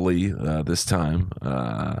illegally this time.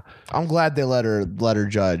 I'm glad they let her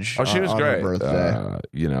judge. Oh, she was great. Her birthday.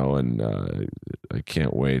 And I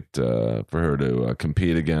can't wait for her to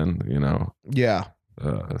compete again. Yeah.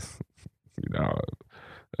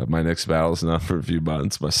 My next battle is not for a few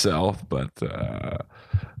months myself, but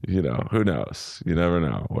who knows? You never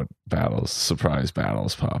know what surprise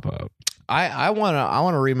battles pop up. I want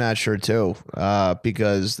to rematch her too,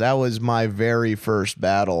 because that was my very first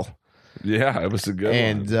battle. Yeah, it was a good one.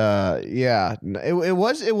 And it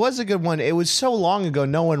was a good one. It was so long ago,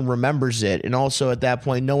 no one remembers it, and also at that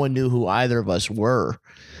point, no one knew who either of us were.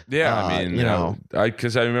 Yeah, I mean,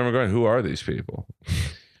 because I remember going, "Who are these people?"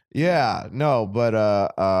 Yeah, no, but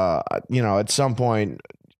at some point,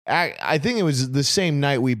 I think it was the same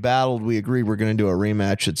night we battled. We agreed we're going to do a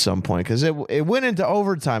rematch at some point because it went into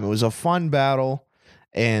overtime. It was a fun battle,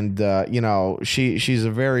 and she's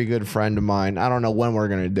a very good friend of mine. I don't know when we're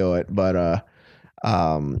going to do it, but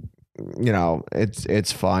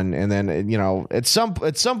it's fun. And then at some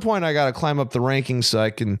point, I got to climb up the rankings so I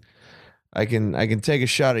can take a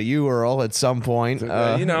shot at you, Earl, at some point.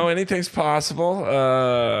 Anything's possible.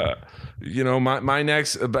 My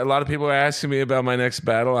next. A lot of people are asking me about my next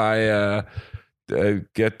battle. I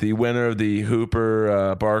get the winner of the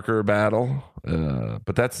Hooper Barker battle,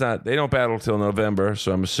 but that's not. They don't battle till November,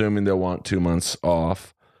 so I'm assuming they'll want 2 months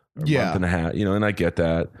off. Month and a half, and I get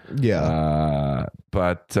that. Yeah.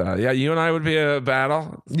 But you and I would be a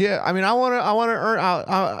battle. Yeah, I mean, I want to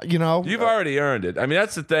earn. You've already earned it. I mean,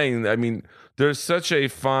 that's the thing. I mean, there's such a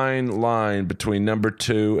fine line between number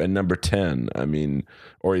 2 and number 10. I mean,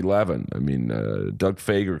 or 11. I mean, Doug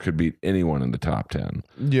Fager could beat anyone in the top 10.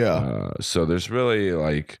 Yeah. So there's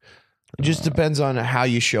really It just depends on how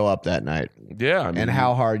you show up that night Yeah, I mean, and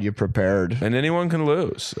how hard you prepared. and anyone can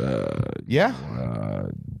lose. Yeah.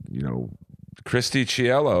 You know, Christy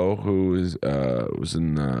Cielo, who was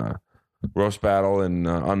in roast battle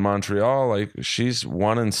on Montreal, like she's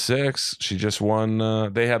 1-6. She just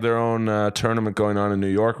won. They have their own tournament going on in New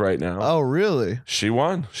York right now. Oh, really? She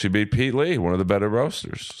won. She beat Pete Lee, one of the better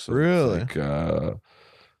roasters. So Really? it's like,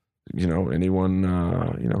 you know, anyone,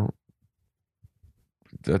 you know,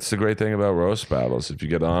 that's the great thing about roast battles. If you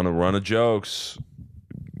get on a run of jokes,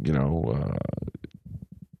 you know,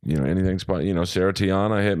 anything's fine. You know, Sarah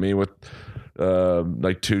Tiana hit me with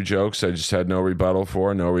like 2 jokes I just had no rebuttal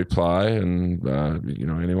for, no reply, and you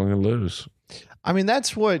know, anyone can lose. I mean,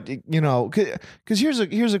 that's what, you know, because here's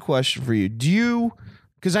a question for you. Do you,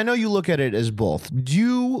 because I know you look at it as both, do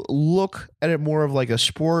you look at it more of like a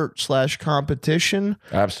sport / competition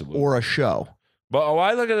Absolutely. or a show? But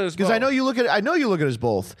I look at it as Because I know you look at it as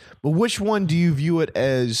both, but which one do you view it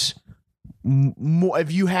as more,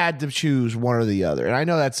 if you had to choose one or the other? And I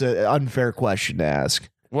know that's an unfair question to ask.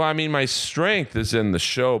 Well, I mean, my strength is in the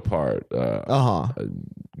show part.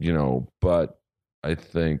 You know, but I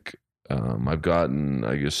think I've gotten,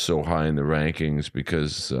 I guess, so high in the rankings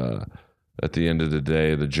because at the end of the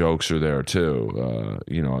day, the jokes are there too.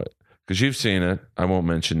 You know, because you've seen it. I won't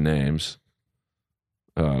mention names.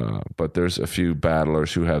 But there's a few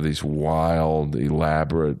battlers who have these wild,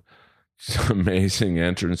 elaborate, amazing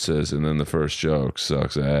entrances, and then the first joke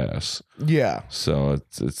sucks ass. Yeah. So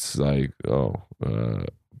it's like,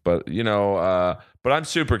 but you know, but I'm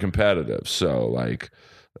super competitive. So like,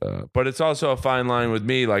 but it's also a fine line with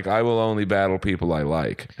me. Like, I will only battle people I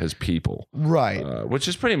like as people, Right. which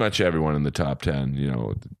is pretty much everyone in the top 10. You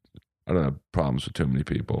know, I don't have problems with too many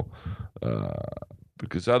people,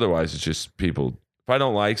 because otherwise it's just people. If I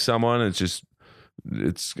don't like someone, it's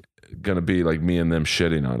gonna be like me and them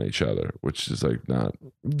shitting on each other, which is like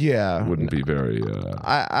wouldn't be very.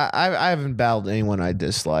 I haven't battled anyone I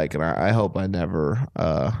dislike, and I hope I never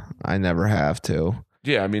have to.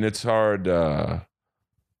 Yeah, I mean, it's hard. You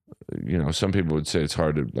know, some people would say it's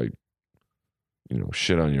hard to, like, you know,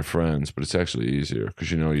 shit on your friends, but it's actually easier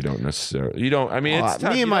because, you know, you don't necessarily, I mean, it's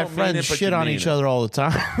tough. Me and my friends shit on each other all the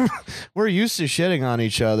time. We're used to shitting on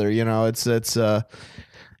each other. You know, it's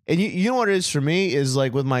and you know what it is for me is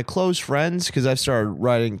like with my close friends, because I've started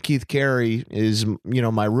writing. Keith Carey is, you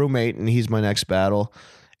know, my roommate, and he's my next battle.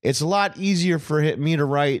 It's a lot easier for me to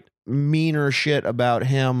write meaner shit about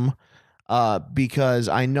him because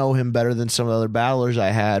I know him better than some of the other battlers I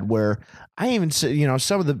had, where I even, you know,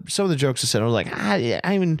 some of the jokes I said, I was like, I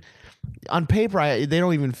even on paper, they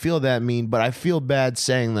don't even feel that mean, but I feel bad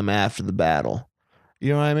saying them after the battle.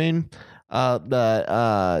 You know what I mean?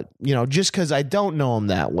 You know, just because I don't know him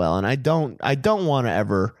that well, and I don't want to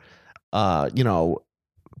ever, you know,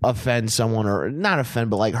 offend someone, or not offend,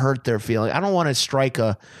 but like hurt their feeling. I don't want to strike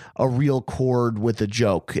a real chord with a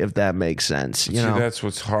joke, if that makes sense. You know, that's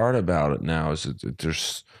what's hard about it now is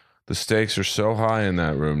there's the stakes are so high in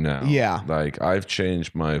that room now. Yeah, like I've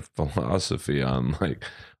changed my philosophy on, like,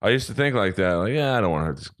 I used to think like that, like, yeah, I don't want to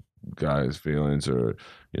hurt this guy's feelings, or,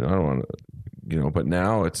 you know, I don't want to. You know, but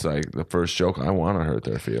now it's like the first joke, I want to hurt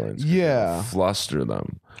their feelings. Yeah, fluster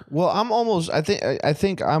them. Well, I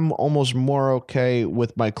think I'm almost more okay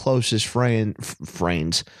with my closest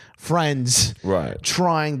friends, right,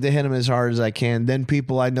 trying to hit them as hard as I can, than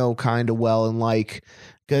people I know kind of well and like,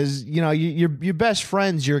 because, you know, your best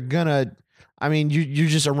friends, you're gonna, I mean, you're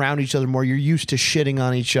just around each other more. You're used to shitting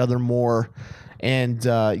on each other more. And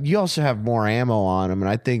you also have more ammo on them. And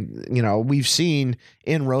I think, you know, we've seen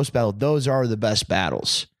in roast battle, those are the best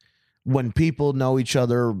battles. When people know each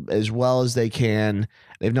other as well as they can,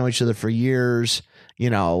 they've known each other for years. You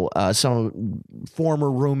know, some former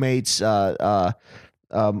roommates, you know,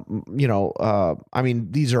 I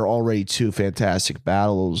mean, these are already 2 fantastic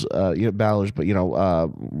battles, battlers, but, you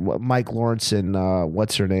know, Mike Lawrence and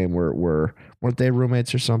what's her name weren't they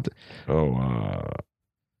roommates or something?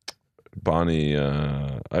 Bonnie,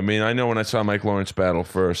 I mean, I know when I saw Mike Lawrence battle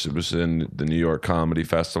first, it was in the New York Comedy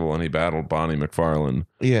Festival, and he battled Bonnie McFarlane,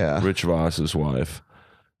 Rich Voss's wife,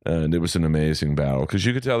 and it was an amazing battle because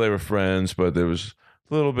you could tell they were friends, but there was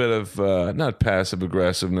a little bit of not passive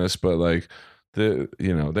aggressiveness, but like you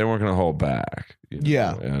know, they weren't going to hold back. You know?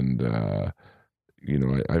 Yeah, and you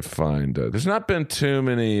know, I find there's not been too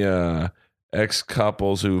many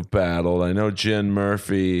ex-couples who've battled. I know Jen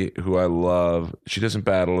Murphy, who I love. She doesn't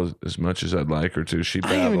battle as much as I'd like her to. I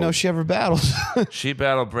didn't even know she ever battles. She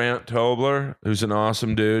battled Brant Tobler, who's an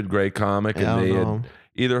awesome dude, great comic, and they had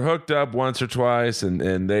either hooked up once or twice,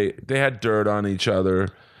 and they had dirt on each other,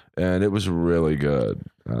 and it was really good.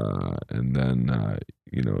 And then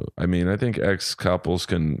I mean, I think ex couples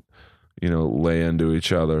can lay into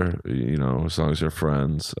each other, as long as they're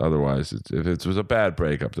friends. Otherwise, if it was a bad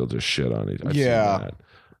breakup, they'll just shit on each other. Yeah.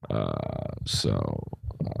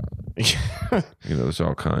 There's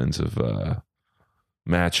all kinds of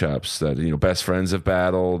matchups that best friends have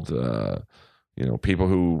battled. People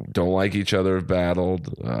who don't like each other have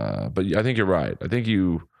battled. But I think you're right. I think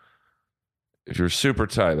if you're super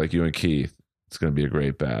tight like you and Keith, it's going to be a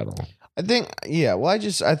great battle. I think, yeah. Well, I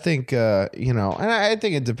think, and I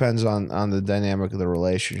think it depends on the dynamic of the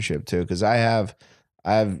relationship too. Because I have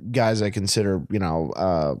guys I consider, in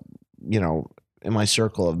my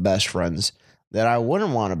circle of best friends that I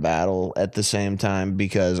wouldn't want to battle at the same time,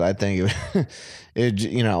 because I think I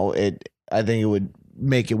think it would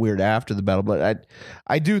make it weird after the battle. But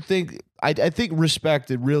I do think, I think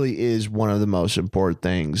respect, it really is one of the most important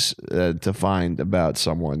things to find about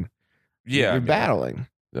someone. Yeah, you're battling.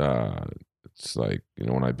 It's like,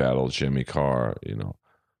 when I battled Jimmy Carr,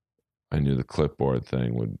 I knew the clipboard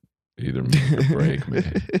thing would either make or break me.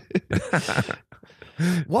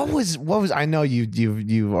 What was I know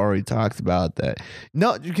you've already talked about that.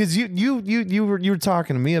 No, because you were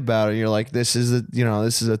talking to me about it. And you're like, this is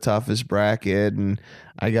the toughest bracket, and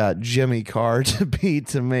I got Jimmy Carr to beat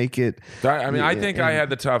to make it. I think I had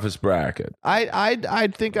the toughest bracket. I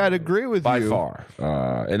think I'd agree with by you far.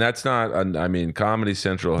 And that's not. Comedy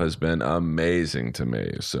Central has been amazing to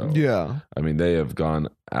me. So yeah, they have gone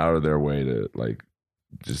out of their way to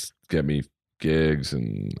just get me gigs,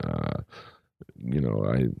 and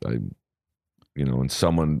and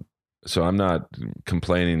someone, so I'm not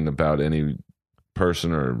complaining about any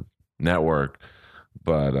person or network,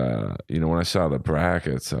 but when I saw the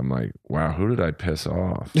brackets, I'm like, wow, who did I piss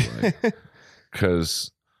off?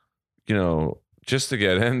 Because just to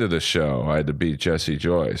get into the show, I had to beat Jesse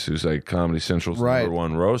Joyce, who's like Comedy Central's right. number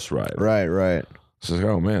one roast writer. Right. So I was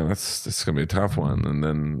like, oh man, that's gonna be a tough one. And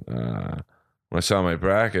then when I saw my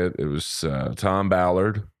bracket, it was Tom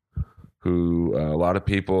Ballard, who a lot of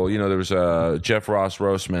people, there was a Jeff Ross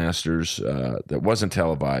Roast Masters that wasn't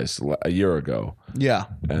televised a year ago. Yeah.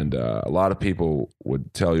 And a lot of people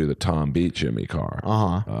would tell you that Tom beat Jimmy Carr.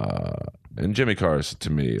 And Jimmy Carr is,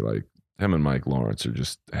 to me, like, him and Mike Lawrence are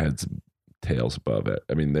just heads and tails above it.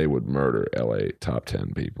 They would murder LA top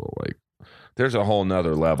 10 people. Like, there's a whole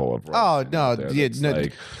nother level of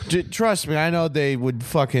trust me, I know they would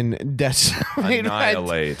fucking decimate,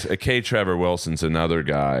 annihilate. K. Trevor Wilson's another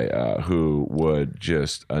guy who would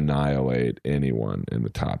just annihilate anyone in the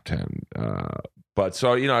top 10. But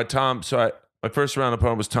so my first round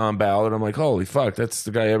opponent was Tom Ballard. I'm like, holy fuck, that's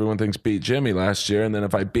the guy everyone thinks beat Jimmy last year. And then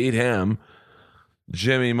if I beat him,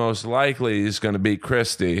 Jimmy most likely is going to beat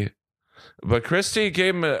Christie. But Christie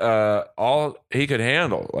gave him all he could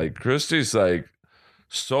handle. Like, Christie's like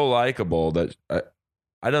so likable that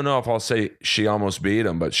I don't know if I'll say she almost beat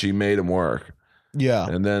him, but she made him work. Yeah.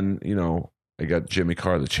 And then, I got Jimmy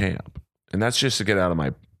Carr the champ. And that's just to get out of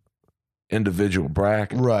my individual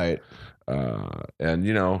bracket. Right.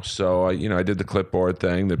 And, so I did the clipboard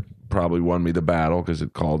thing that probably won me the battle, because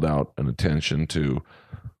it called out an attention to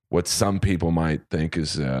what some people might think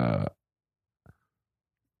is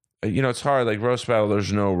it's hard. Like, roast battle,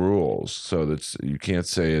 there's no rules, so you can't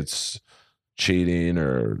say it's cheating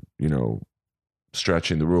or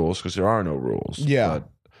stretching the rules, because there are no rules. Yeah,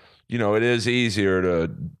 but it is easier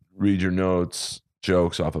to read your notes,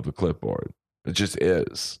 jokes off of a clipboard. It just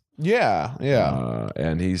is. Yeah.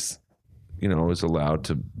 And he's is allowed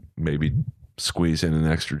to maybe squeeze in an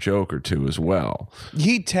extra joke or two as well.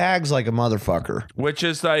 He tags like a motherfucker, which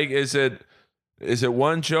is like, is it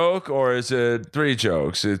one joke or is it three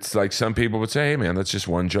jokes? It's like some people would say, hey, man, that's just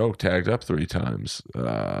one joke tagged up 3 times.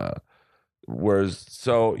 I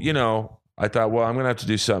thought, well, I'm going to have to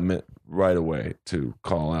do something right away to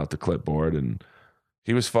call out the clipboard. And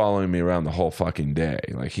he was following me around the whole fucking day.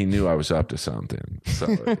 Like, he knew I was up to something. So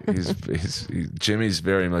Jimmy's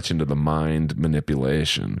very much into the mind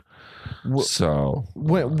manipulation. So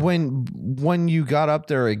when you got up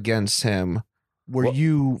there against him, were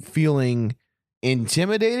you feeling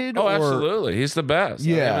intimidated? Oh, absolutely. He's the best.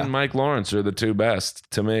 Yeah. Him and Mike Lawrence are the two best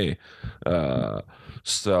to me. And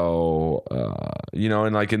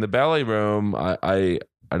like in the belly room, I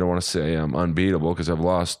don't want to say I'm unbeatable, because I've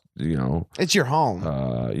lost, it's your home.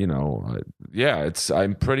 I'm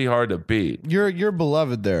pretty hard to beat. You're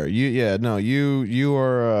beloved there. You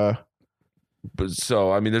are. But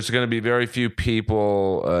so, there's going to be very few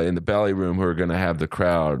people in the belly room who are going to have the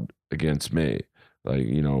crowd against me. Like,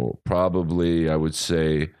 probably I would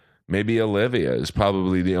say maybe Olivia is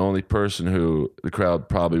probably the only person who the crowd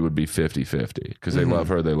probably would be 50-50, because they love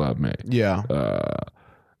her, they love me. Yeah.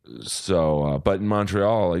 So, but in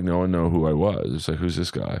Montreal, like no one knew who I was. It's like, who's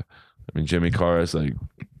this guy? I mean, Jimmy Carr has like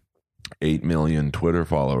 8 million Twitter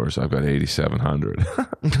followers. I've got 8,700.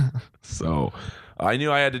 So I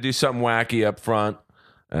knew I had to do something wacky up front.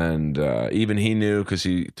 And even he knew, because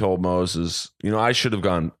he told Moses, I should have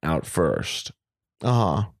gone out first.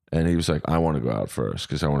 Uh-huh. And he was like, I want to go out first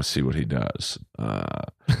because I want to see what he does.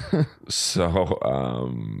 So,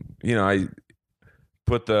 I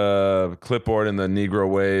put the clipboard in the Negro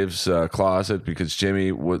Waves closet because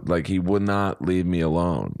Jimmy he would not leave me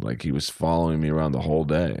alone. Like he was following me around the whole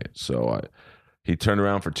day. So he turned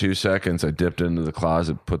around for 2 seconds. I dipped into the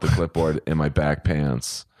closet, put the clipboard in my back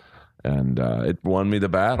pants, and it won me the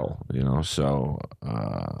battle. So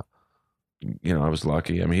I was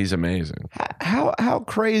lucky. I mean, he's amazing. How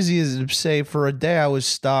crazy is it to say for a day I was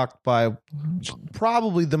stalked by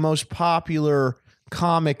probably the most popular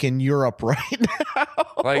comic in Europe right now?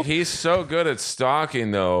 Like he's so good at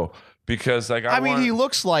stalking though, because like I mean, he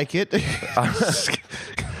looks like it.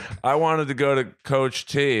 I wanted to go to Coach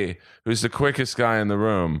T, who's the quickest guy in the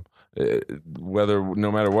room,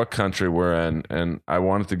 no matter what country we're in, and I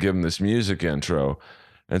wanted to give him this music intro.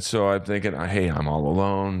 And so I'm thinking, hey, I'm all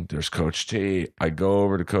alone. There's Coach T. I go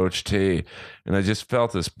over to Coach T, and I just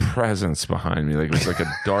felt this presence behind me. Like it was like a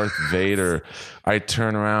Darth Vader. I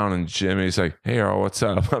turn around, and Jimmy's like, hey, Earl, what's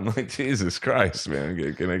up? I'm like, Jesus Christ,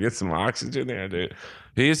 man. Can I get some oxygen there, dude?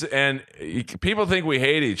 People think we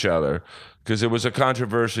hate each other because it was a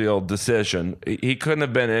controversial decision. He couldn't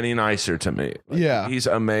have been any nicer to me. Yeah. He's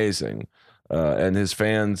amazing. And his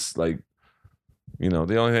fans, the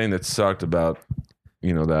only thing that sucked about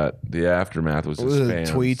that the aftermath was his fans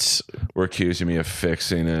tweets were accusing me of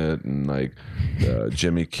fixing it, and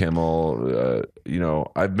Jimmy Kimmel.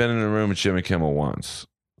 I've been in a room with Jimmy Kimmel once.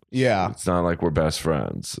 Yeah, it's not like we're best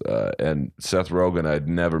friends. And Seth Rogen I'd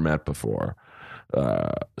never met before.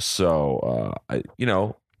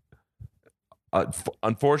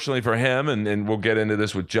 Unfortunately for him, and we'll get into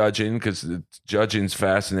this with judging because judging's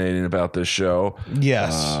fascinating about this show.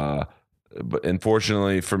 Yes, but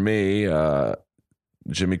unfortunately for me.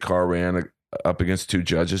 Jimmy Carr ran up against two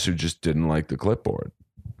judges who just didn't like the clipboard.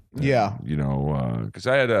 Yeah. Because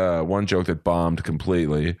I had one joke that bombed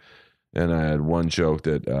completely, and I had one joke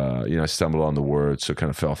that, I stumbled on the words, so it kind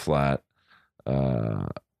of fell flat. But,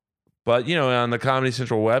 on the Comedy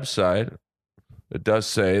Central website, it does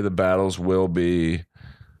say the battles will be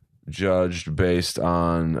judged based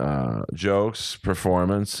on jokes,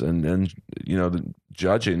 performance, and the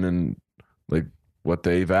judging and, what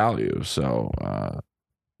they value. So,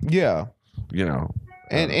 yeah,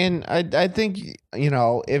 and I think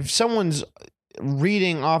if someone's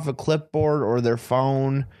reading off a clipboard or their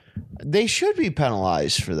phone, they should be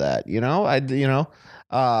penalized for that.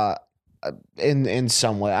 In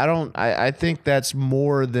some way, I think that's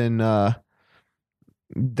more than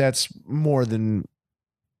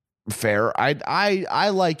fair. I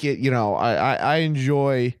like it. I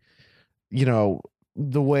enjoy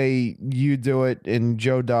the way you do it, and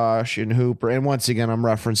Joe Dosh and Hooper. And once again, I'm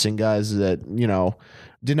referencing guys that,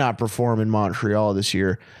 did not perform in Montreal this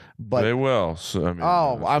year. But they will. So,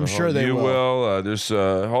 I'm sure they will. There's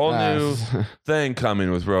a whole new thing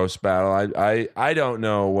coming with Roast Battle. I don't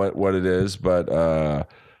know what it is, but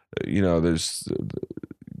there's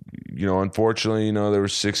unfortunately, there were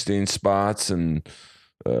 16 spots, and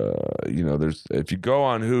there's, if you go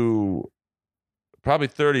on who, probably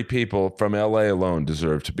 30 people from LA alone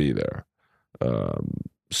deserve to be there.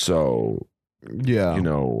 So, yeah,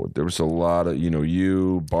 there was a lot of,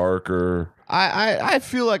 you, Barker. I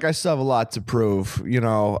feel like I still have a lot to prove,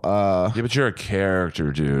 Yeah, but you're a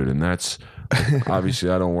character, dude. And that's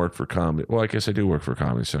obviously, I don't work for comedy. Well, I guess I do work for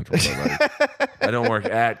Comedy Central. But I don't work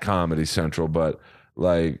at Comedy Central, but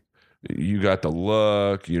you got the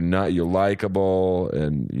look, you're likable.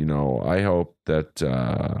 And, I hope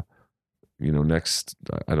that, next,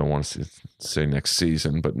 I don't want to say next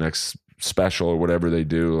season, but next special or whatever they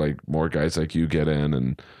do, more guys like you get in,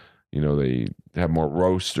 and, they have more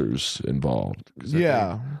roasters involved.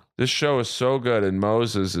 Yeah. This show is so good, and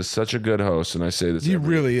Moses is such a good host, and I say this. He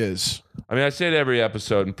really is. I mean, I say it every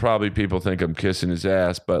episode, and probably people think I'm kissing his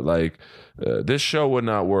ass, but this show would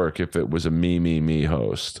not work if it was a me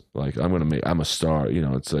host. I'm a star.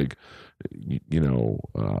 It's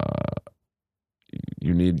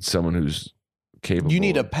you need someone who's capable. You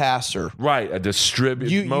need a passer, right? A distributor.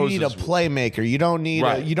 You need a playmaker. You don't need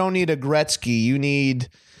a Gretzky. You need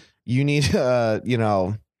a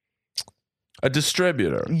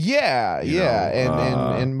distributor. Yeah,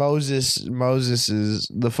 and Moses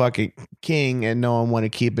is the fucking king, and knowing when to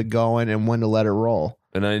keep it going and when to let it roll.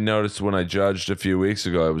 And I noticed when I judged a few weeks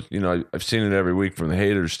ago, I was, I've seen it every week from the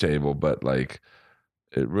haters table, but like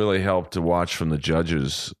it really helped to watch from the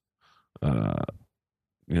judges,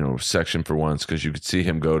 section for once, because you could see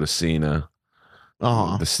him go to Cena,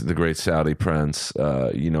 the great Saudi prince,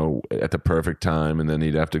 at the perfect time, and then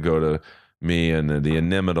he'd have to go to me and the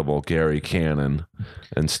inimitable Gary Cannon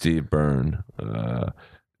and Steve Byrne,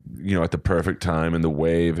 at the perfect time, and the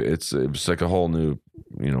wave. It was like a whole new,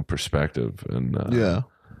 perspective. And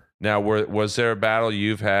Now, was there a battle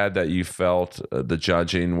you've had that you felt the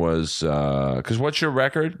judging was? Because what's your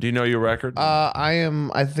record? Do you know your record? I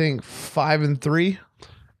am, I think, 5-3.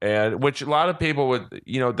 And which a lot of people would,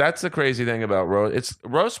 that's the crazy thing about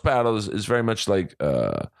roast battles is very much like,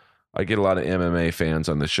 I get a lot of MMA fans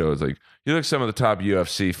on the show. It's like, you look at some of the top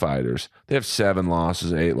UFC fighters, they have 7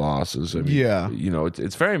 losses, 8 losses. I mean,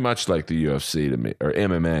 it's very much like the UFC to me, or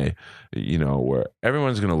MMA, where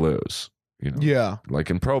everyone's going to lose. Like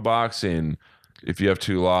in pro boxing, if you have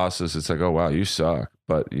 2 losses, it's like, oh wow, you suck.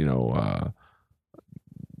 But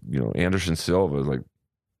Anderson Silva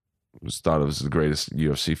was thought of as the greatest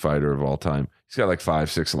UFC fighter of all time. He's got like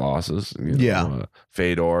 5-6 losses.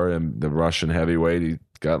 Fedor, and the Russian heavyweight, he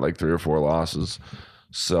got like 3 or 4 losses.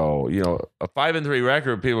 So a 5-3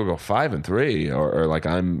 record, people go 5-3, or like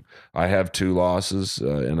I have 2 losses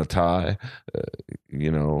and a tie.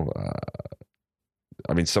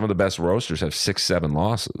 I mean, some of the best roasters have 6-7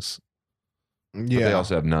 losses. But they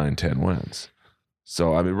also have 9-10 wins.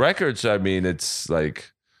 So I mean, records. I mean, it's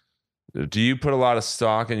like, do you put a lot of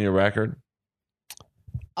stock in your record?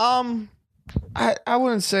 I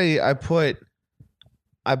wouldn't say I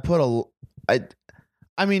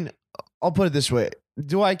mean, I'll put it this way.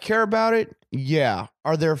 Do I care about it? Yeah.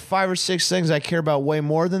 Are there 5 or 6 things I care about way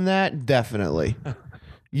more than that? Definitely.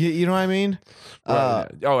 You know what I mean? Right.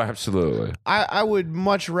 Absolutely. I would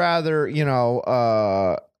much rather,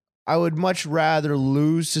 I would much rather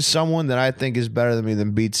lose to someone that I think is better than me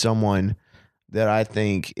than beat someone that I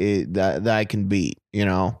think that I can beat,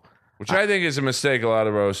 Which I think is a mistake a lot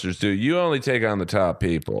of roasters do. You only take on the top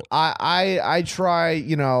people. I try,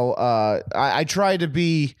 I try to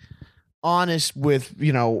be honest with,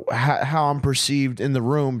 how I'm perceived in the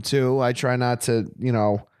room too. I try not to,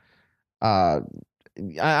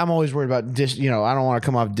 I'm always worried about I don't want to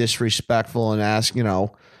come off disrespectful and ask,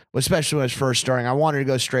 especially when I was first starting. I wanted to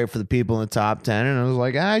go straight for the people in the top 10, and I was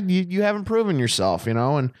like, you haven't proven yourself,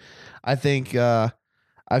 and I think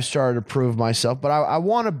I've started to prove myself, but I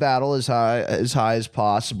want to battle as high as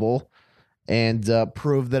possible and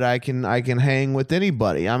prove that I can hang with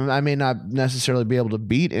anybody. I may not necessarily be able to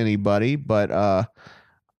beat anybody, but I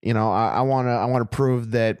want to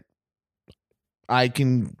prove that I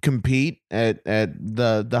can compete at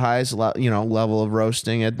the highest level of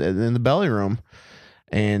roasting in the belly room,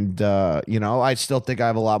 and I still think I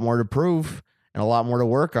have a lot more to prove and a lot more to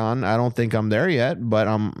work on. I don't think I'm there yet, but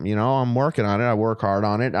I'm working on it. I work hard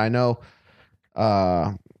on it. I know,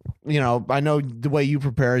 I know the way you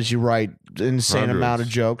prepare is you write an insane amount of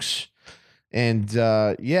jokes, and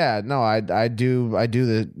I do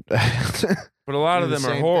the. But a lot of them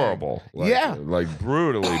are horrible. Like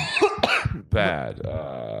brutally bad.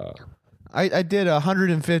 I did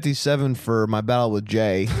 157 for my battle with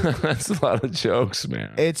Jay. That's a lot of jokes,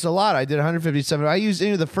 man. It's a lot. I did 157. I used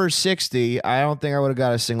any of the first 60. I don't think I would have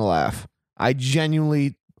got a single laugh. I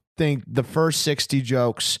genuinely think the first 60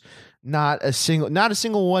 jokes, not a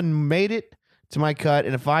single one made it to my cut.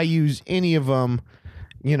 And if I use any of them,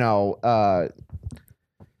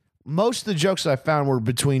 most of the jokes that I found were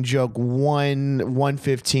between joke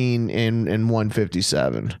 115 and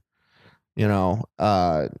 157. You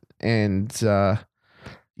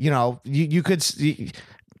could.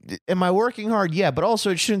 Am I working hard? Yeah, but also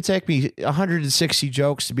it shouldn't take me 160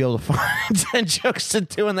 jokes to be able to find 10 jokes to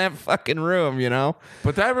do in that fucking room,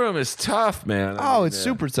 But that room is tough, man. It's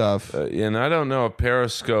super tough. And I don't know if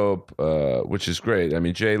Periscope, which is great. I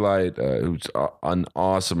mean, Jay Light, who's an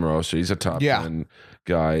awesome roaster. He's a top 10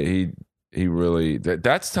 guy. He really,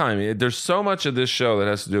 that's timing. There's so much of this show that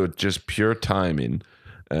has to do with just pure timing.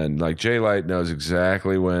 And like Jay Light knows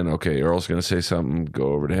exactly when, okay, Earl's going to say something,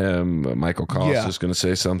 go over to him. Michael Costa's going to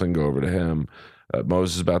say something, go over to him.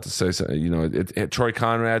 Moses is about to say something. Troy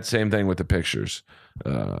Conrad, same thing with the pictures.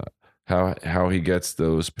 How he gets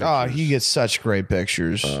those pictures. Oh, he gets such great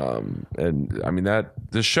pictures. And I mean,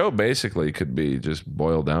 the show basically could be just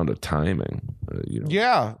boiled down to timing.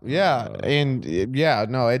 Yeah.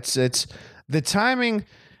 It's the timing.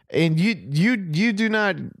 And you do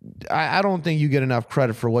not. I don't think you get enough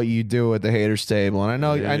credit for what you do at the haters table. And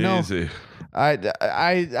I know. Easy.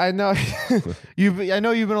 I know I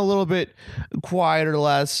know you've been a little bit quieter the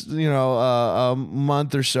last a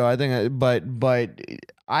month or so. I think, but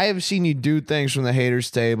I have seen you do things from the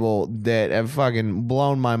haters table that have fucking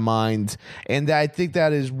blown my mind, and I think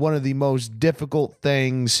that is one of the most difficult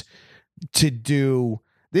things to do.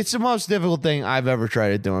 It's the most difficult thing I've ever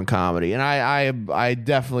tried to do in comedy, and I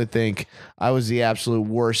definitely think I was the absolute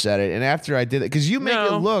worst at it. And after I did it, because you make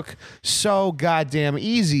it look so goddamn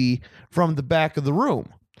easy from the back of the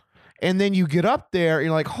room, and then you get up there and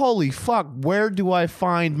you're like, holy fuck, where do I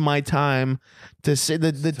find my time to say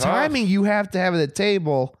the timing you have to have at the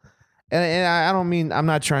table? And I don't mean, I'm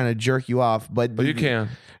not trying to jerk you off, but you can.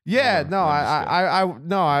 Yeah, no,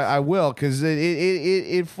 I will, because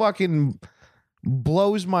it fucking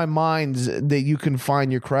blows my mind that you can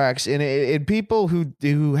find your cracks, and people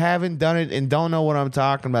who haven't done it and don't know what I'm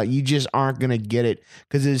talking about, you just aren't gonna get it,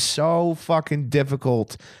 because it's so fucking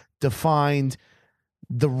difficult to find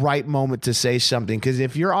the right moment to say something, because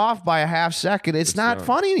if you're off by a half second, it's not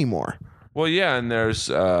funny anymore. Well, yeah, and there's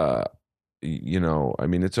I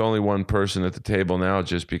mean, it's only one person at the table now,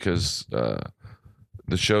 just because the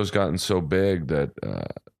show's gotten so big that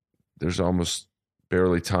there's almost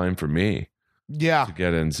barely time for me to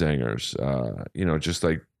get in zingers. Just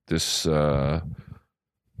like this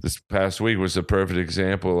past week was a perfect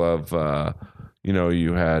example of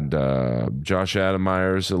you had Josh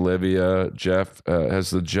Adameyers, Olivia, Jeff as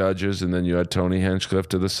the judges, and then you had Tony Hinchcliffe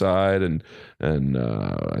to the side, and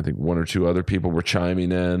I think one or two other people were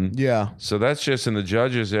chiming in. Yeah. So that's just in the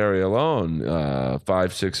judges area alone.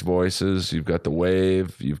 5-6 voices. You've got the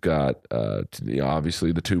Wave. You've got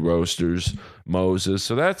obviously the two roasters, Moses.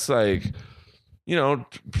 So that's like, I don't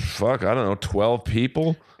know, 12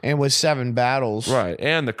 people. And with 7 battles. Right.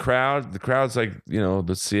 And the crowd's like,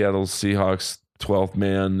 the Seattle Seahawks 12th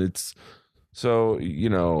man. It's so,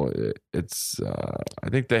 it's, I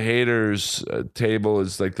think the haters table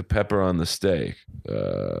is like the pepper on the steak.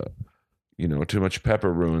 Too much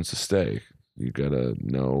pepper ruins the steak. You gotta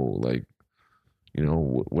know, like,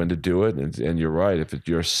 when to do it. And you're right. If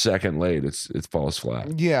you're a second late, it falls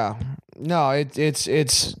flat. Yeah. No, it's I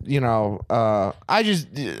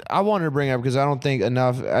wanted to bring up, because I don't think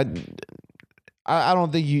enough. I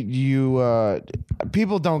don't think you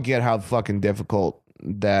people don't get how fucking difficult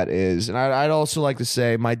that is. And I'd also like to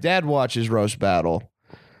say my dad watches Roast Battle,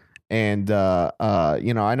 and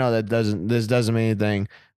I know that this doesn't mean anything,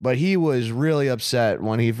 but he was really upset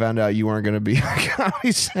when he found out you weren't going to be on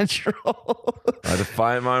Comedy Central. I had to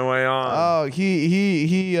fight my way on. Oh,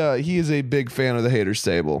 he is a big fan of the haters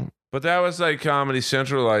table. But that was like Comedy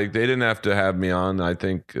Central. Like, they didn't have to have me on. I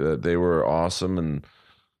think they were awesome and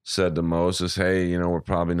said to Moses, hey, we're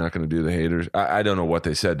probably not going to do the haters. I don't know what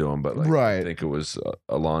they said to him, but I think it was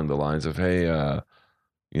along the lines of, hey, I'm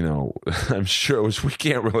sure it was, we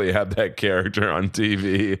can't really have that character on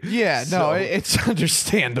TV. Yeah, no, it's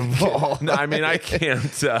understandable. No, I mean, I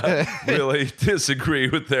can't really disagree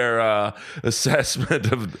with their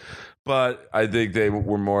assessment of, but I think they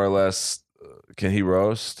were more or less, can he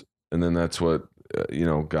roast? And then that's what,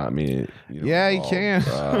 got me. Yeah, he can.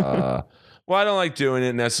 Well, I don't like doing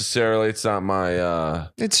it necessarily. It's not my...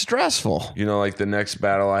 it's stressful. Like the next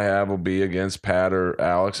battle I have will be against Pat or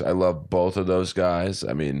Alex. I love both of those guys.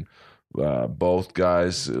 I mean, both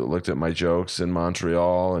guys looked at my jokes in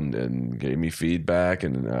Montreal and gave me feedback.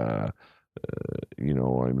 And,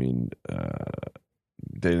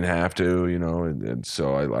 they didn't have to, and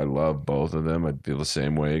so I love both of them. I'd feel the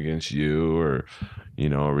same way against you, or, a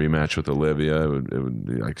rematch with Olivia. It would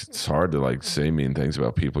be like, it's hard to like say mean things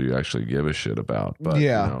about people you actually give a shit about. But,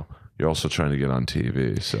 you're also trying to get on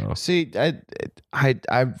TV. So see,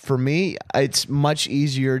 I for me, it's much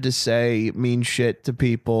easier to say mean shit to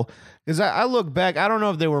people, because I look back. I don't know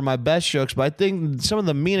if they were my best jokes, but I think some of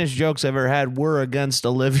the meanest jokes I've ever had were against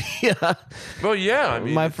Olivia. Well, yeah, I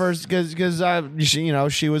mean, my first, because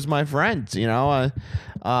she was my friend.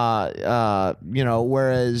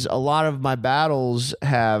 Whereas a lot of my battles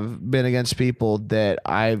have been against people that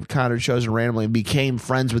I've kind of chosen randomly and became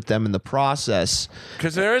friends with them in the process.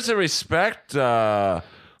 Because there is a respect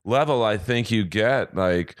level I think you get,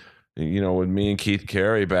 like, with me and Keith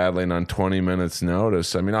Carey battling on 20 minutes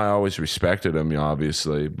notice. I mean, I always respected him,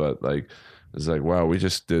 obviously, but like, it's like, wow, we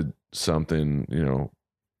just did something,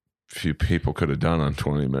 few people could have done on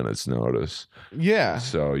 20 minutes notice. Yeah.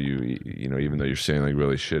 So even though you're saying like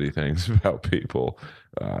really shitty things about people,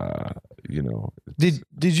 Did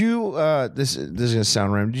you this is gonna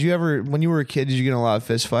sound random. Did you ever, when you were a kid, did you get in a lot of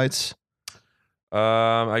fist fights?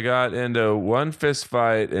 I got into one fist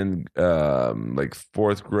fight in like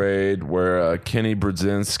 4th grade where Kenny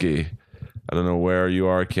Brzezinski I don't know where you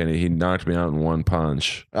are, Kenny. He knocked me out in one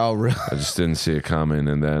punch. Oh, really? I just didn't see it coming,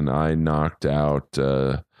 and then I knocked out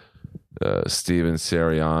Steven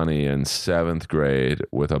Sirianni in 7th grade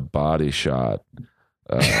with a body shot.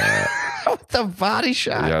 With the body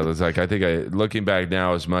shot. Yeah, it was like, looking back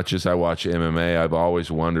now, as much as I watch MMA, I've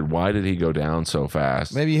always wondered, why did he go down so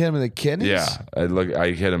fast? Maybe you hit him in the kidneys. Yeah,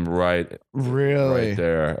 I hit him right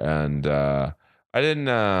there, and I didn't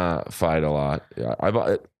fight a lot. Yeah,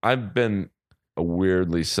 I've been a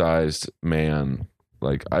weirdly sized man.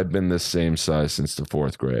 Like, I've been this same size since the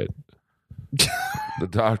 4th grade. The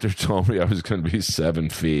doctor told me I was going to be 7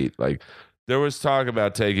 feet. Like, there was talk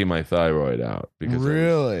about taking my thyroid out because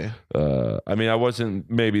really. I mean, I wasn't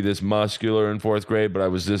maybe this muscular in 4th grade, but I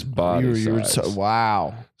was this body size.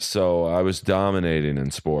 Wow. So I was dominating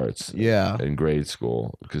in sports. Yeah. In grade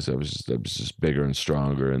school because I was just bigger and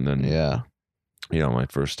stronger. And then my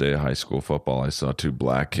first day of high school football, I saw 2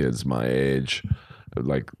 black kids my age,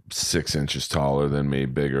 like 6 inches taller than me,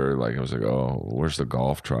 bigger. Like, I was like, oh, where's the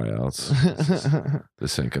golf tryouts?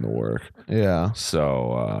 This ain't gonna work. Yeah.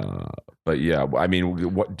 So, but yeah, I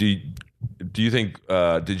mean, what do you think?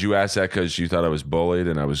 Did you ask that because you thought I was bullied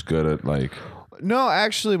and I was good at like? No,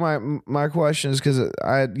 actually, my question is because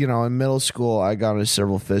in middle school, I got into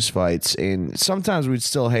several fist fights, and sometimes we'd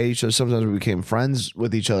still hate each other. Sometimes we became friends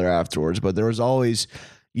with each other afterwards, but there was always,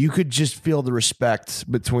 you could just feel the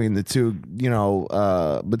respect between the two,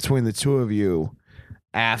 between the two of you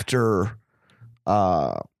after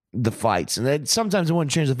the fights. And then sometimes it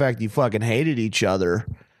wouldn't change the fact that you fucking hated each other.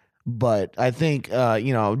 But I think,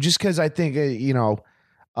 just because I think,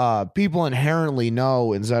 people inherently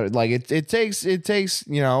know, and so, like, it takes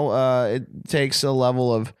a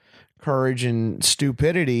level of courage and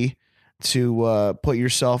stupidity to put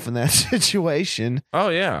yourself in that situation. Oh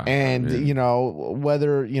yeah. And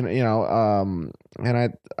whether and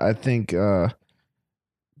I think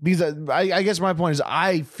because I guess my point is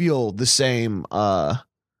I feel the same. I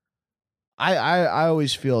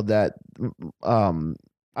always feel that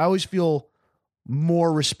I always feel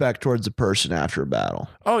more respect towards a person after a battle.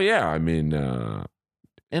 Oh yeah, I mean,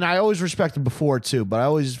 and I always respected before too, but I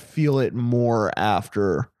always feel it more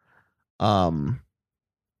after a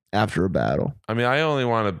battle. I mean, I only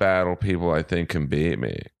want to battle people I think can beat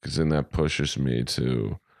me, because then that pushes me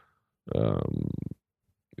to,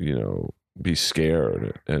 be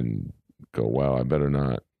scared and go, wow, I better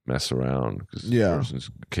not mess around because this person's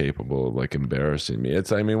capable of like embarrassing me.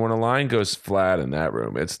 When a line goes flat in that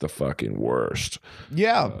room, it's the fucking worst.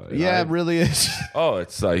 Yeah, it really is. Oh,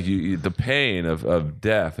 it's like the pain of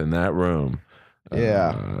death in that room.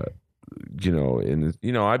 Yeah.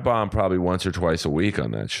 I bomb probably once or twice a week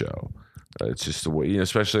on that show. It's just the way,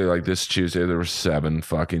 especially like this Tuesday, there were 7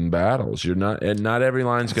 fucking battles. Not every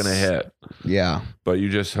line's going to hit. Yeah. But you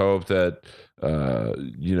just hope that,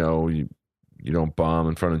 you don't bomb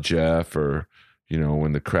in front of Jeff or,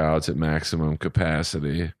 when the crowd's at maximum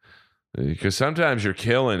capacity. Because sometimes you're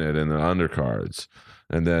killing it in the undercards.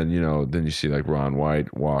 And then, then you see like Ron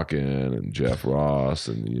White walk in and Jeff Ross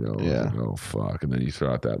and, like, oh, fuck. And then you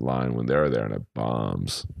throw out that line when they're there and it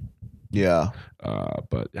bombs. Yeah.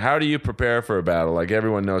 But how do you prepare for a battle? Like,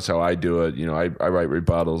 everyone knows how I do it. I write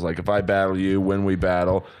rebuttals. Like, if I battle you, when we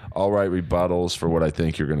battle, I'll write rebuttals for what I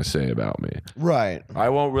think you're going to say about me. Right. I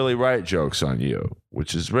won't really write jokes on you,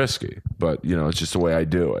 which is risky. But, it's just the way I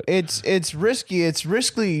do it. It's risky. It's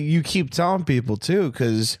risky. You keep telling people, too,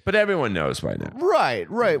 because... But everyone knows by now.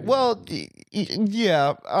 Right. Well,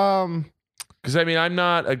 yeah. Because, I'm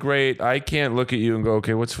not I can't look at you and go,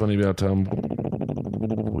 okay, what's funny about Tom?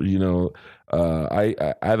 I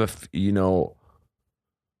have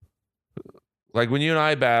like when you and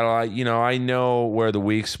I battle, I know where the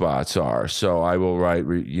weak spots are. So I will write,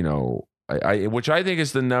 which I think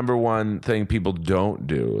is the number one thing people don't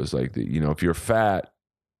do is like, if you're fat,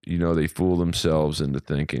 they fool themselves into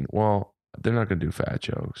thinking, well, they're not going to do fat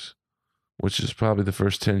jokes, which is probably the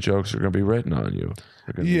first 10 jokes that are going to be written on you.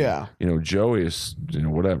 Yeah. Joey is,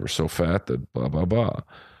 whatever, so fat that blah, blah, blah.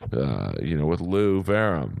 With Lou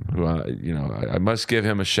Varum, who, I must give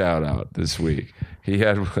him a shout out this week. He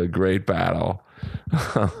had a great battle.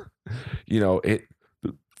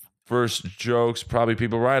 First jokes probably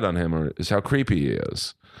people write on him is how creepy he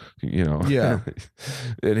is. Yeah.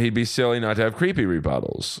 And he'd be silly not to have creepy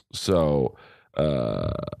rebuttals. So,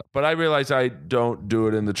 but I realize I don't do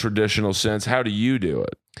it in the traditional sense. How do you do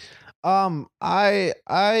it?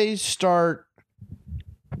 I start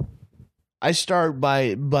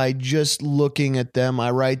by just looking at them. I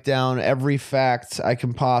write down every fact I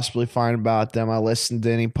can possibly find about them. I listen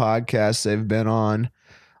to any podcast they've been on.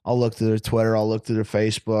 I'll look through their Twitter. I'll look through their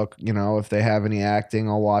Facebook. You know, if they have any acting,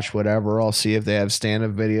 I'll watch whatever. I'll see if they have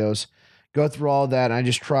stand-up videos. Go through all that, and I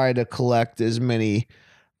just try to collect as many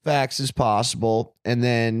facts as possible. And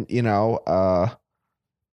then,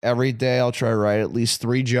 every day I'll try to write at least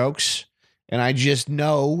 3 jokes. And I just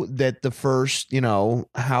know that the first,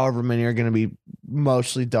 however many are going to be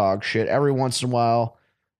mostly dog shit. Every once in a while,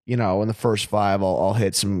 in the first 5, I'll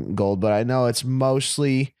hit some gold. But I know it's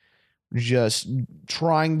mostly just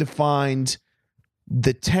trying to find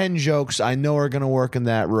the 10 jokes I know are going to work in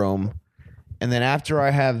that room. And then after I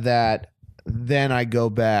have that, then I go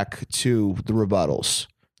back to the rebuttals.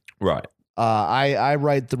 Right. I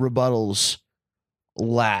write the rebuttals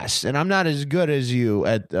last, and I'm not as good as you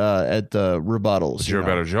at the rebuttals. But you're a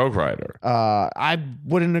better joke writer. I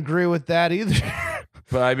wouldn't agree with that either.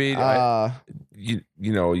 But I mean, you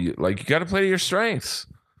got to play to your strengths.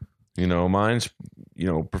 Mine's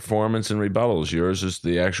performance and rebuttals. Yours is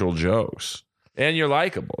the actual jokes, and you're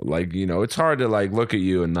likable. It's hard to look at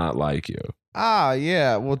you and not like you.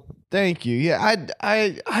 Yeah. Well, thank you. Yeah,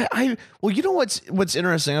 well, what's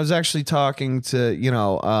interesting? I was actually talking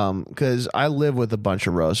to, because I live with a bunch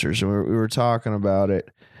of roasters, and we were talking about it,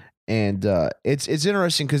 and it's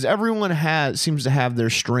interesting because everyone seems to have their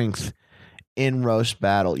strength in roast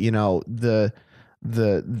battle. I'd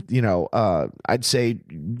say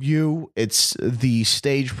it's the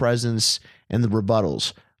stage presence and the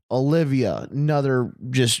rebuttals. Olivia, another,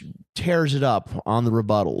 just tears it up on the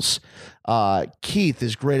rebuttals. Keith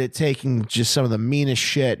is great at taking just some of the meanest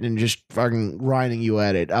shit and just fucking grinding you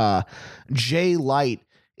at it. Jay Light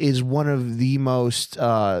is one of the most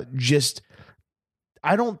I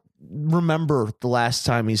don't remember the last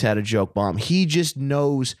time he's had a joke bomb. He just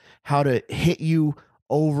knows how to hit you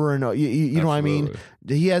over and over. You know what I mean?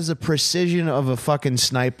 He has the precision of a fucking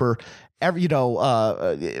sniper.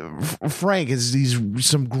 Frank is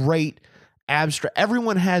some great abstract.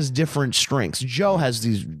 Everyone has different strengths. Joe has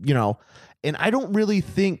these, and I don't really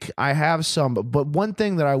think I have some, but one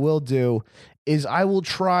thing that I will do is I will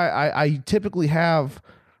try. I typically have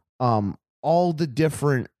all the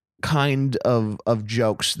different kind of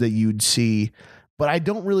jokes that you'd see, but I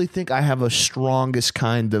don't really think I have a strongest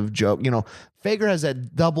kind of joke. Fager has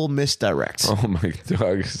that double misdirect. Oh my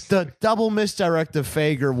God. The double misdirect of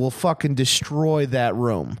Fager will fucking destroy that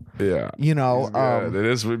room. Yeah. It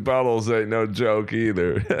is rebuttals ain't no joke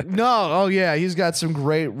either. No. Oh yeah. He's got some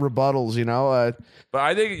great rebuttals, But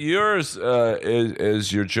I think yours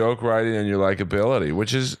is your joke writing and your likability,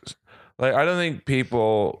 which is I don't think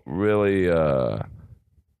people really,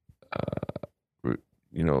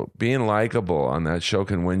 being likable on that show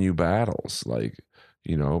can win you battles.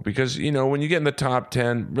 Because, when you get in the top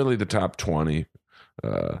 10, really the top 20,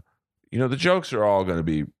 the jokes are all going to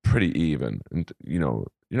be pretty even. And, you're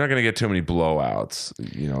not going to get too many blowouts,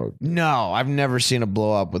 No, I've never seen a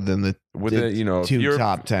blowout within the two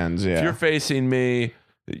top 10s. Yeah. If you're facing me,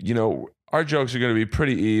 our jokes are going to be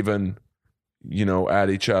pretty even, at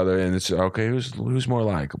each other. And it's okay, who's more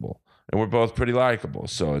likable? And we're both pretty likable.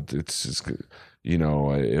 So it's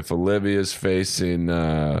if Olivia's facing,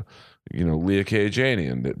 Leah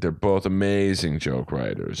Kajanian, they're both amazing joke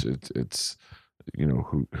writers. It's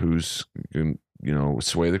who's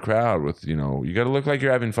sway the crowd with, you got to look like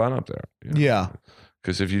you're having fun up there. Yeah.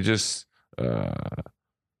 Because if you just, in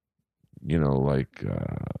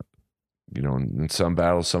some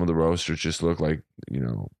battles, some of the roasters just look like,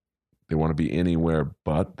 they want to be anywhere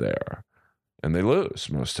but there. And they lose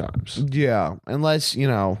most times. Yeah. Unless,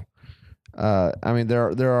 there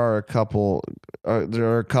are a couple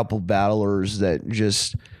battlers that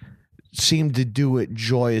just seem to do it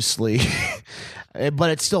joyously,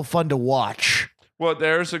 but it's still fun to watch. Well,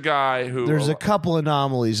 there's a guy who... There's a couple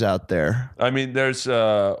anomalies out there. I mean, there's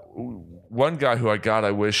one guy who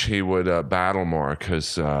I wish he would battle more,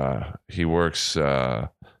 because he works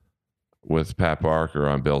with Pat Barker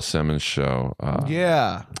on Bill Simmons' show.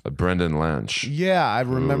 Brendan Lynch. Yeah, I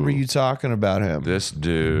remember you talking about him. This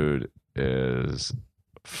dude is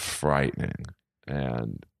frightening,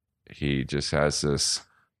 and he just has this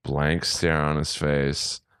blank stare on his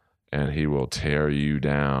face, and he will tear you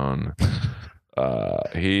down.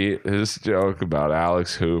 His joke about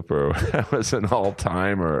Alex Hooper was an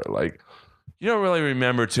all-timer. You don't really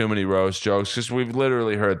remember too many roast jokes because we've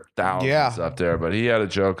literally heard thousands up there, but he had a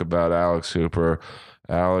joke about Alex Hooper.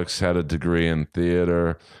 Alex had a degree in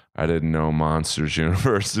theater. I didn't know Monsters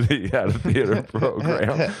University had a theater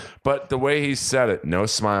program. But the way he said it, no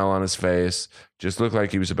smile on his face, just looked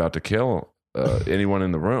like he was about to kill anyone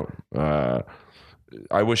in the room.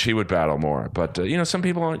 I wish he would battle more. But, some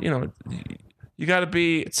people, you got to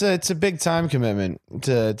be... It's a big time commitment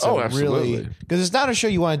to really, absolutely. because it's not a show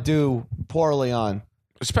you want to do poorly on.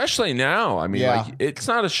 Especially now. I mean, Yeah. like, it's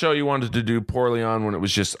not a show you wanted to do poorly on when it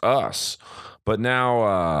was just us. But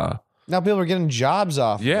now, Now people are getting jobs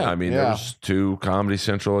off. of yeah, it. I mean, there's 2 Comedy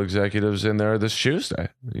Central executives in there this Tuesday.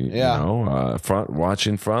 You know,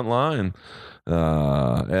 watching Frontline.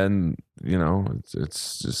 And, you know,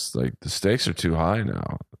 it's just like the stakes are too high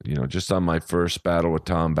now. You know, just on my first battle with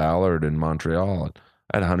Tom Ballard in Montreal,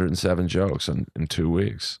 I had 107 jokes in 2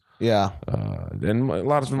 weeks. Yeah. And a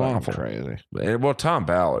lot of them awful. Crazy. And, well, Tom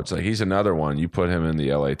Ballard's like, he's another one. You put him in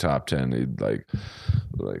the LA top 10, he'd like,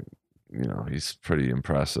 you know, he's pretty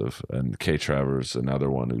impressive. And Kay Trevor's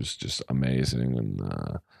another one who's just amazing. And,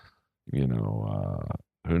 you know,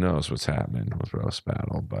 who knows what's happening with Roast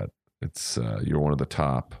Battle, but it's, you're one of the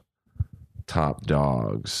top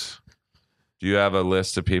dogs. Do you have a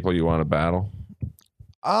list of people you want to battle?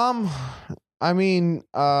 I mean,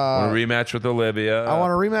 Want a rematch with Olivia? I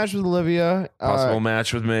want a rematch with Olivia. Possible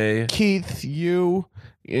match with me. Keith,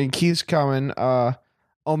 and Keith's coming.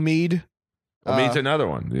 Omid. Omid's another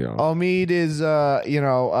one. You know. Omid is, you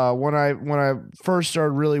know, when I first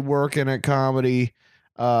started really working at comedy,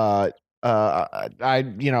 I,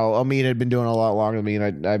 you know, Omid had been doing a lot longer than me,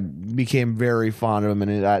 and I became very fond of him,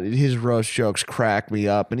 and his roast jokes crack me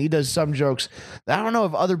up, and he does some jokes that I don't know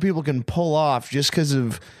if other people can pull off just because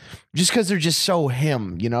they're just so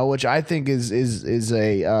him, you know, which I think is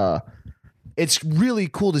a, it's really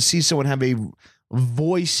cool to see someone have a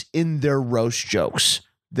voice in their roast jokes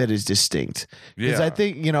that is distinct. Because I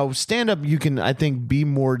think, you know, stand up, you can, I think, be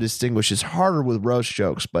more distinguished. It's harder with roast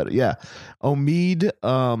jokes, but yeah. Omid,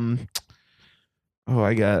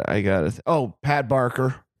 I got it. Oh, Pat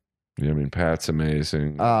Barker. Yeah, I mean, Pat's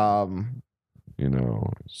amazing. You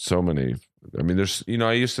know, so many. I mean, there's, you know,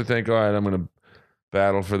 I used to think, all right, I'm going to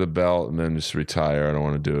battle for the belt and then just retire. I don't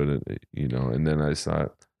want to do it, you know. And then I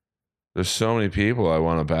thought, there's so many people I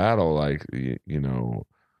want to battle. Like, you know,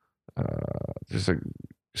 there's like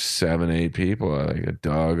 7, 8 people. Like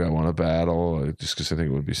Doug, I want to battle just because I think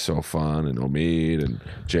it would be so fun. And Omid and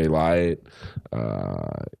Jay Light,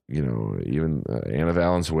 you know, even Anna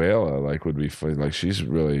Valenzuela, like, would be fun. Like, she's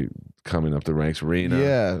really coming up the ranks.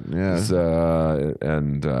 Rena,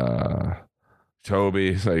 and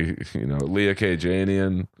Toby, like, you know, Leah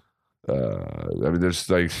Kajanian. I mean, there's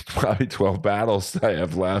like probably 12 battles I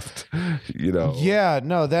have left, you know. Yeah,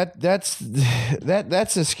 no, that's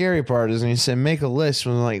the scary part, isn't it? You say make a list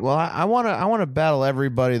when like, well, I want to battle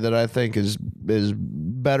everybody that I think is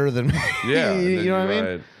better than me. Yeah, you know what I mean?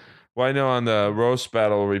 Right. Well, I know on the Roast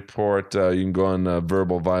Battle Report, you can go on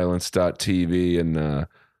verbalviolence.tv, and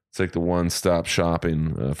it's like the one-stop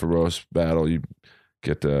shopping for Roast Battle. You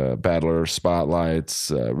get battler spotlights,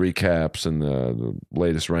 recaps, and the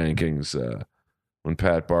latest rankings. When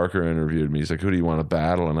Pat Barker interviewed me, he's like, who do you want to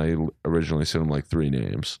battle? And I originally sent him like 3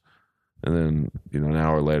 names. And then, you know, an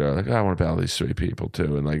hour later, I'm like, I want to battle these 3 people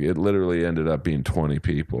too. And like, it literally ended up being 20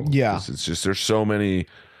 people. Yeah. It's just, there's so many.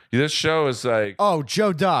 This show is like, oh,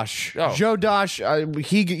 Joe Dosh. Oh. Joe Dosh,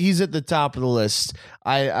 he's at the top of the list.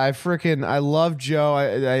 I love Joe.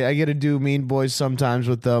 I get to do Mean Boys sometimes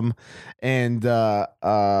with them, and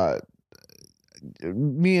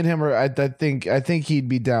me and him are. I think he'd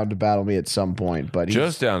be down to battle me at some point. But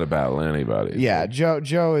Joe's down to battle anybody. Yeah,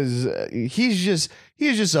 Joe is. He's just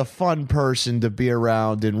a fun person to be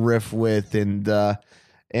around and riff with, and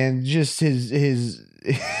just his.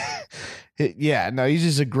 Yeah, no, he's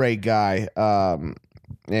just a great guy, and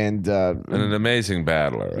an amazing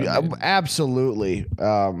battler. I mean, absolutely.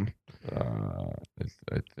 I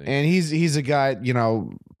think. And he's a guy. You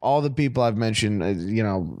know, all the people I've mentioned. You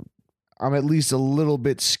know, I'm at least a little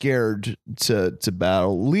bit scared to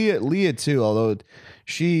battle Leah too. Although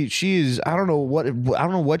she is, I don't know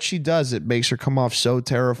what she does. It makes her come off so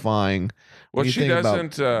terrifying. Well, she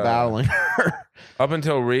doesn't battling her. Up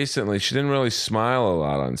until recently, she didn't really smile a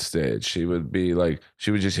lot on stage. She would be like,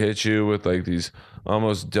 she would just hit you with like these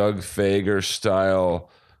almost Doug Fager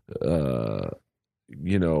style,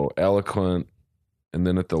 you know, eloquent, and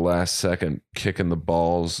then at the last second, kicking the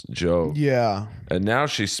balls joke. Yeah. And now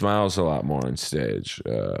she smiles a lot more on stage,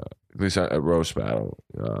 at least at Roast Battle.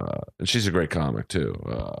 And she's a great comic too.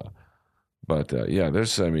 But yeah,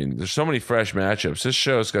 there's so many fresh matchups. This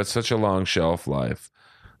show's got such a long shelf life.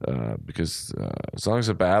 Because as long as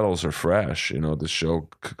the battles are fresh, you know, the show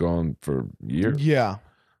could go on for years. Yeah.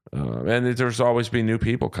 And there's always been new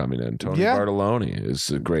people coming in. Tony Bartoloni is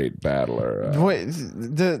a great battler. Wait,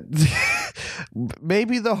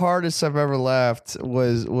 maybe the hardest I've ever laughed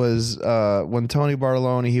was when Tony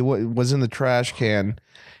Bartoloni, he was in the trash can,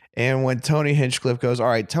 and when Tony Hinchcliffe goes, all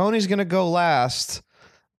right, Tony's going to go last.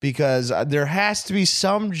 because there has to be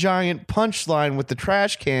some giant punchline with the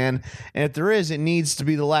trash can, and if there is, it needs to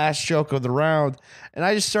be the last joke of the round. And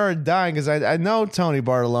I just started dying because I know Tony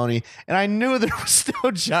Bartoloni, and I knew there was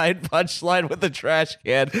no giant punchline with the trash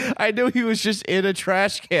can. I knew he was just in a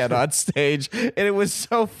trash can on stage, and it was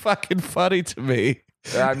so fucking funny to me.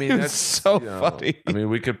 I mean, that's so funny. I mean,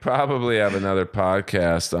 we could probably have another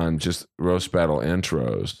podcast on just roast battle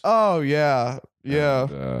intros. Oh yeah, yeah.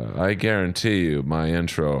 And, I guarantee you, my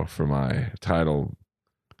intro for my title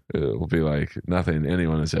will be like nothing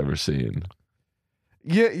anyone has ever seen.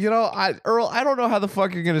 Yeah, Earl, I don't know how the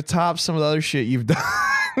fuck you're gonna top some of the other shit you've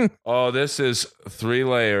done. Oh, this is 3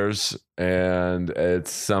 layers, and it's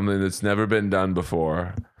something that's never been done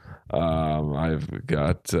before. I've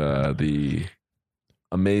got the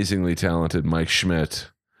amazingly talented Mike Schmidt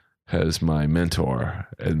as my mentor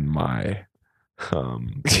and my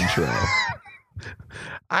intro.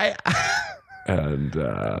 And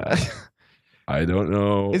I don't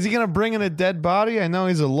know. Is he gonna bring in a dead body? I know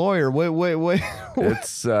he's a lawyer. Wait.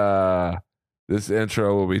 It's this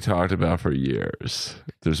intro will be talked about for years.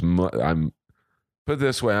 I'm put it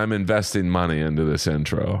this way, I'm investing money into this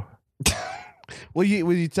intro. Will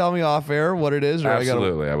you tell me off air what it is? Or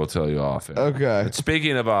Absolutely, I will tell you off air. Okay. But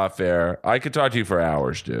speaking of off air, I could talk to you for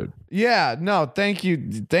hours, dude. Yeah, no, thank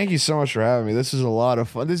you so much for having me. This is a lot of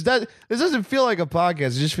fun. This doesn't feel like a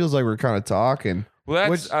podcast. It just feels like we're kind of talking. Well,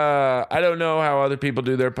 that's I don't know how other people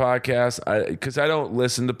do their podcasts, because I don't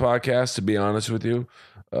listen to podcasts, to be honest with you,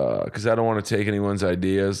 because I don't want to take anyone's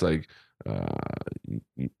ideas. Like,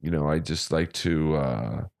 I just like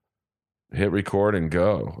to hit record and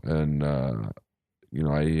go, and I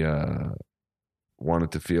want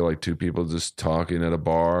it to feel like 2 people just talking at a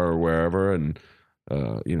bar or wherever, and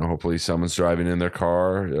hopefully someone's driving in their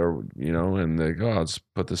car, or and they go, I'll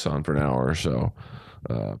just put this on for an hour or so.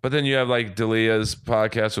 But then you have like D'Elia's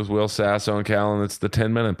podcast with Will Sasso and Callan. It's the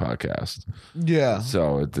 10-minute podcast. Yeah.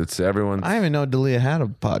 So it's everyone. I didn't even know D'Elia had a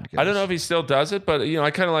podcast. I don't know if he still does it, but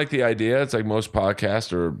I kind of like the idea. It's like most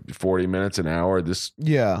podcasts are 40 minutes, an hour. I'd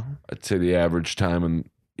say the average time in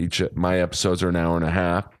my episodes are an hour and a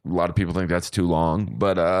half. A lot of people think that's too long,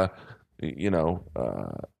 but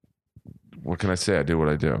what can I say? I do what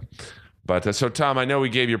I do. But so Tom, I know we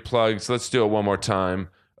gave your plugs. Let's do it one more time.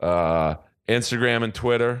 Instagram and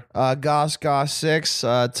Twitter.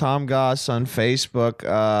 Goss6, Tom Goss on Facebook.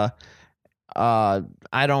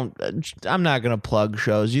 I'm not gonna plug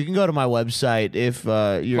shows. You can go to my website if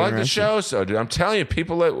you're plug interested. the show, so dude. I'm telling you,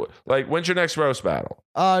 people like when's your next roast battle?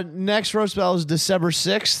 Next roast battle is December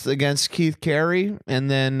 6th against Keith Carey, and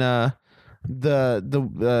then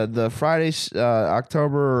the Friday,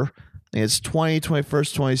 October. I think it's 20,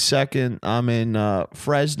 21st, 22nd. I'm in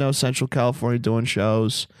Fresno, Central California, doing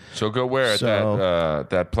shows. So go where at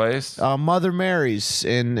that place? Mother Mary's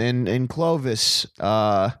in Clovis.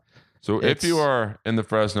 So if you are in the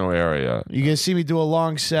Fresno area, you can see me do a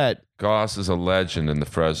long set. Goss is a legend in the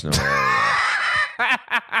Fresno area.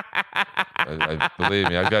 I believe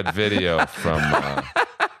me, I've got video from.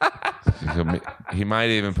 He might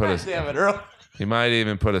even put He might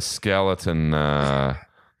even put a skeleton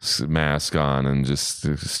mask on and just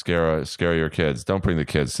scare your kids. Don't bring the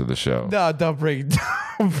kids to the show. No, don't bring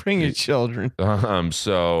your children.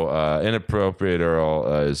 So Inappropriate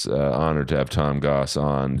Earl is honored to have Tom Goss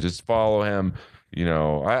on. Just follow him.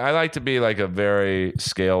 I like to be like a very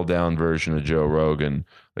scaled down version of Joe Rogan.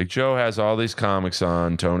 Like Joe has all these comics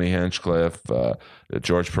on, Tony Hinchcliffe,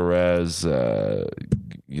 George Perez, Big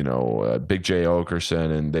J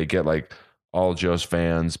Okerson, and they get like all Joe's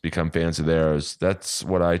fans become fans of theirs. That's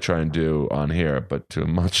what I try and do on here, but to a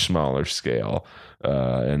much smaller scale.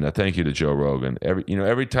 And thank you to Joe Rogan.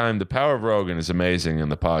 Every time, the power of Rogan is amazing in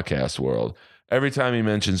the podcast world. Every time he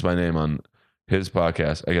mentions my name on his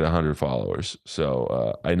podcast, I get 100 followers.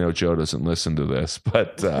 So I know Joe doesn't listen to this,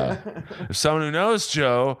 but if someone who knows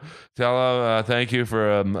Joe, tell him thank you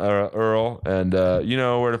for Earl, and you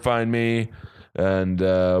know where to find me. And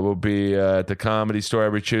we'll be at the Comedy Store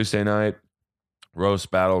every Tuesday night.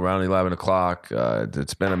 Roast battle around 11 o'clock.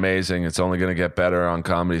 It's been amazing. It's only going to get better on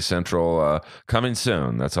Comedy Central. Coming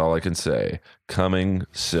soon. That's all I can say. Coming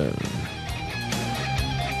soon.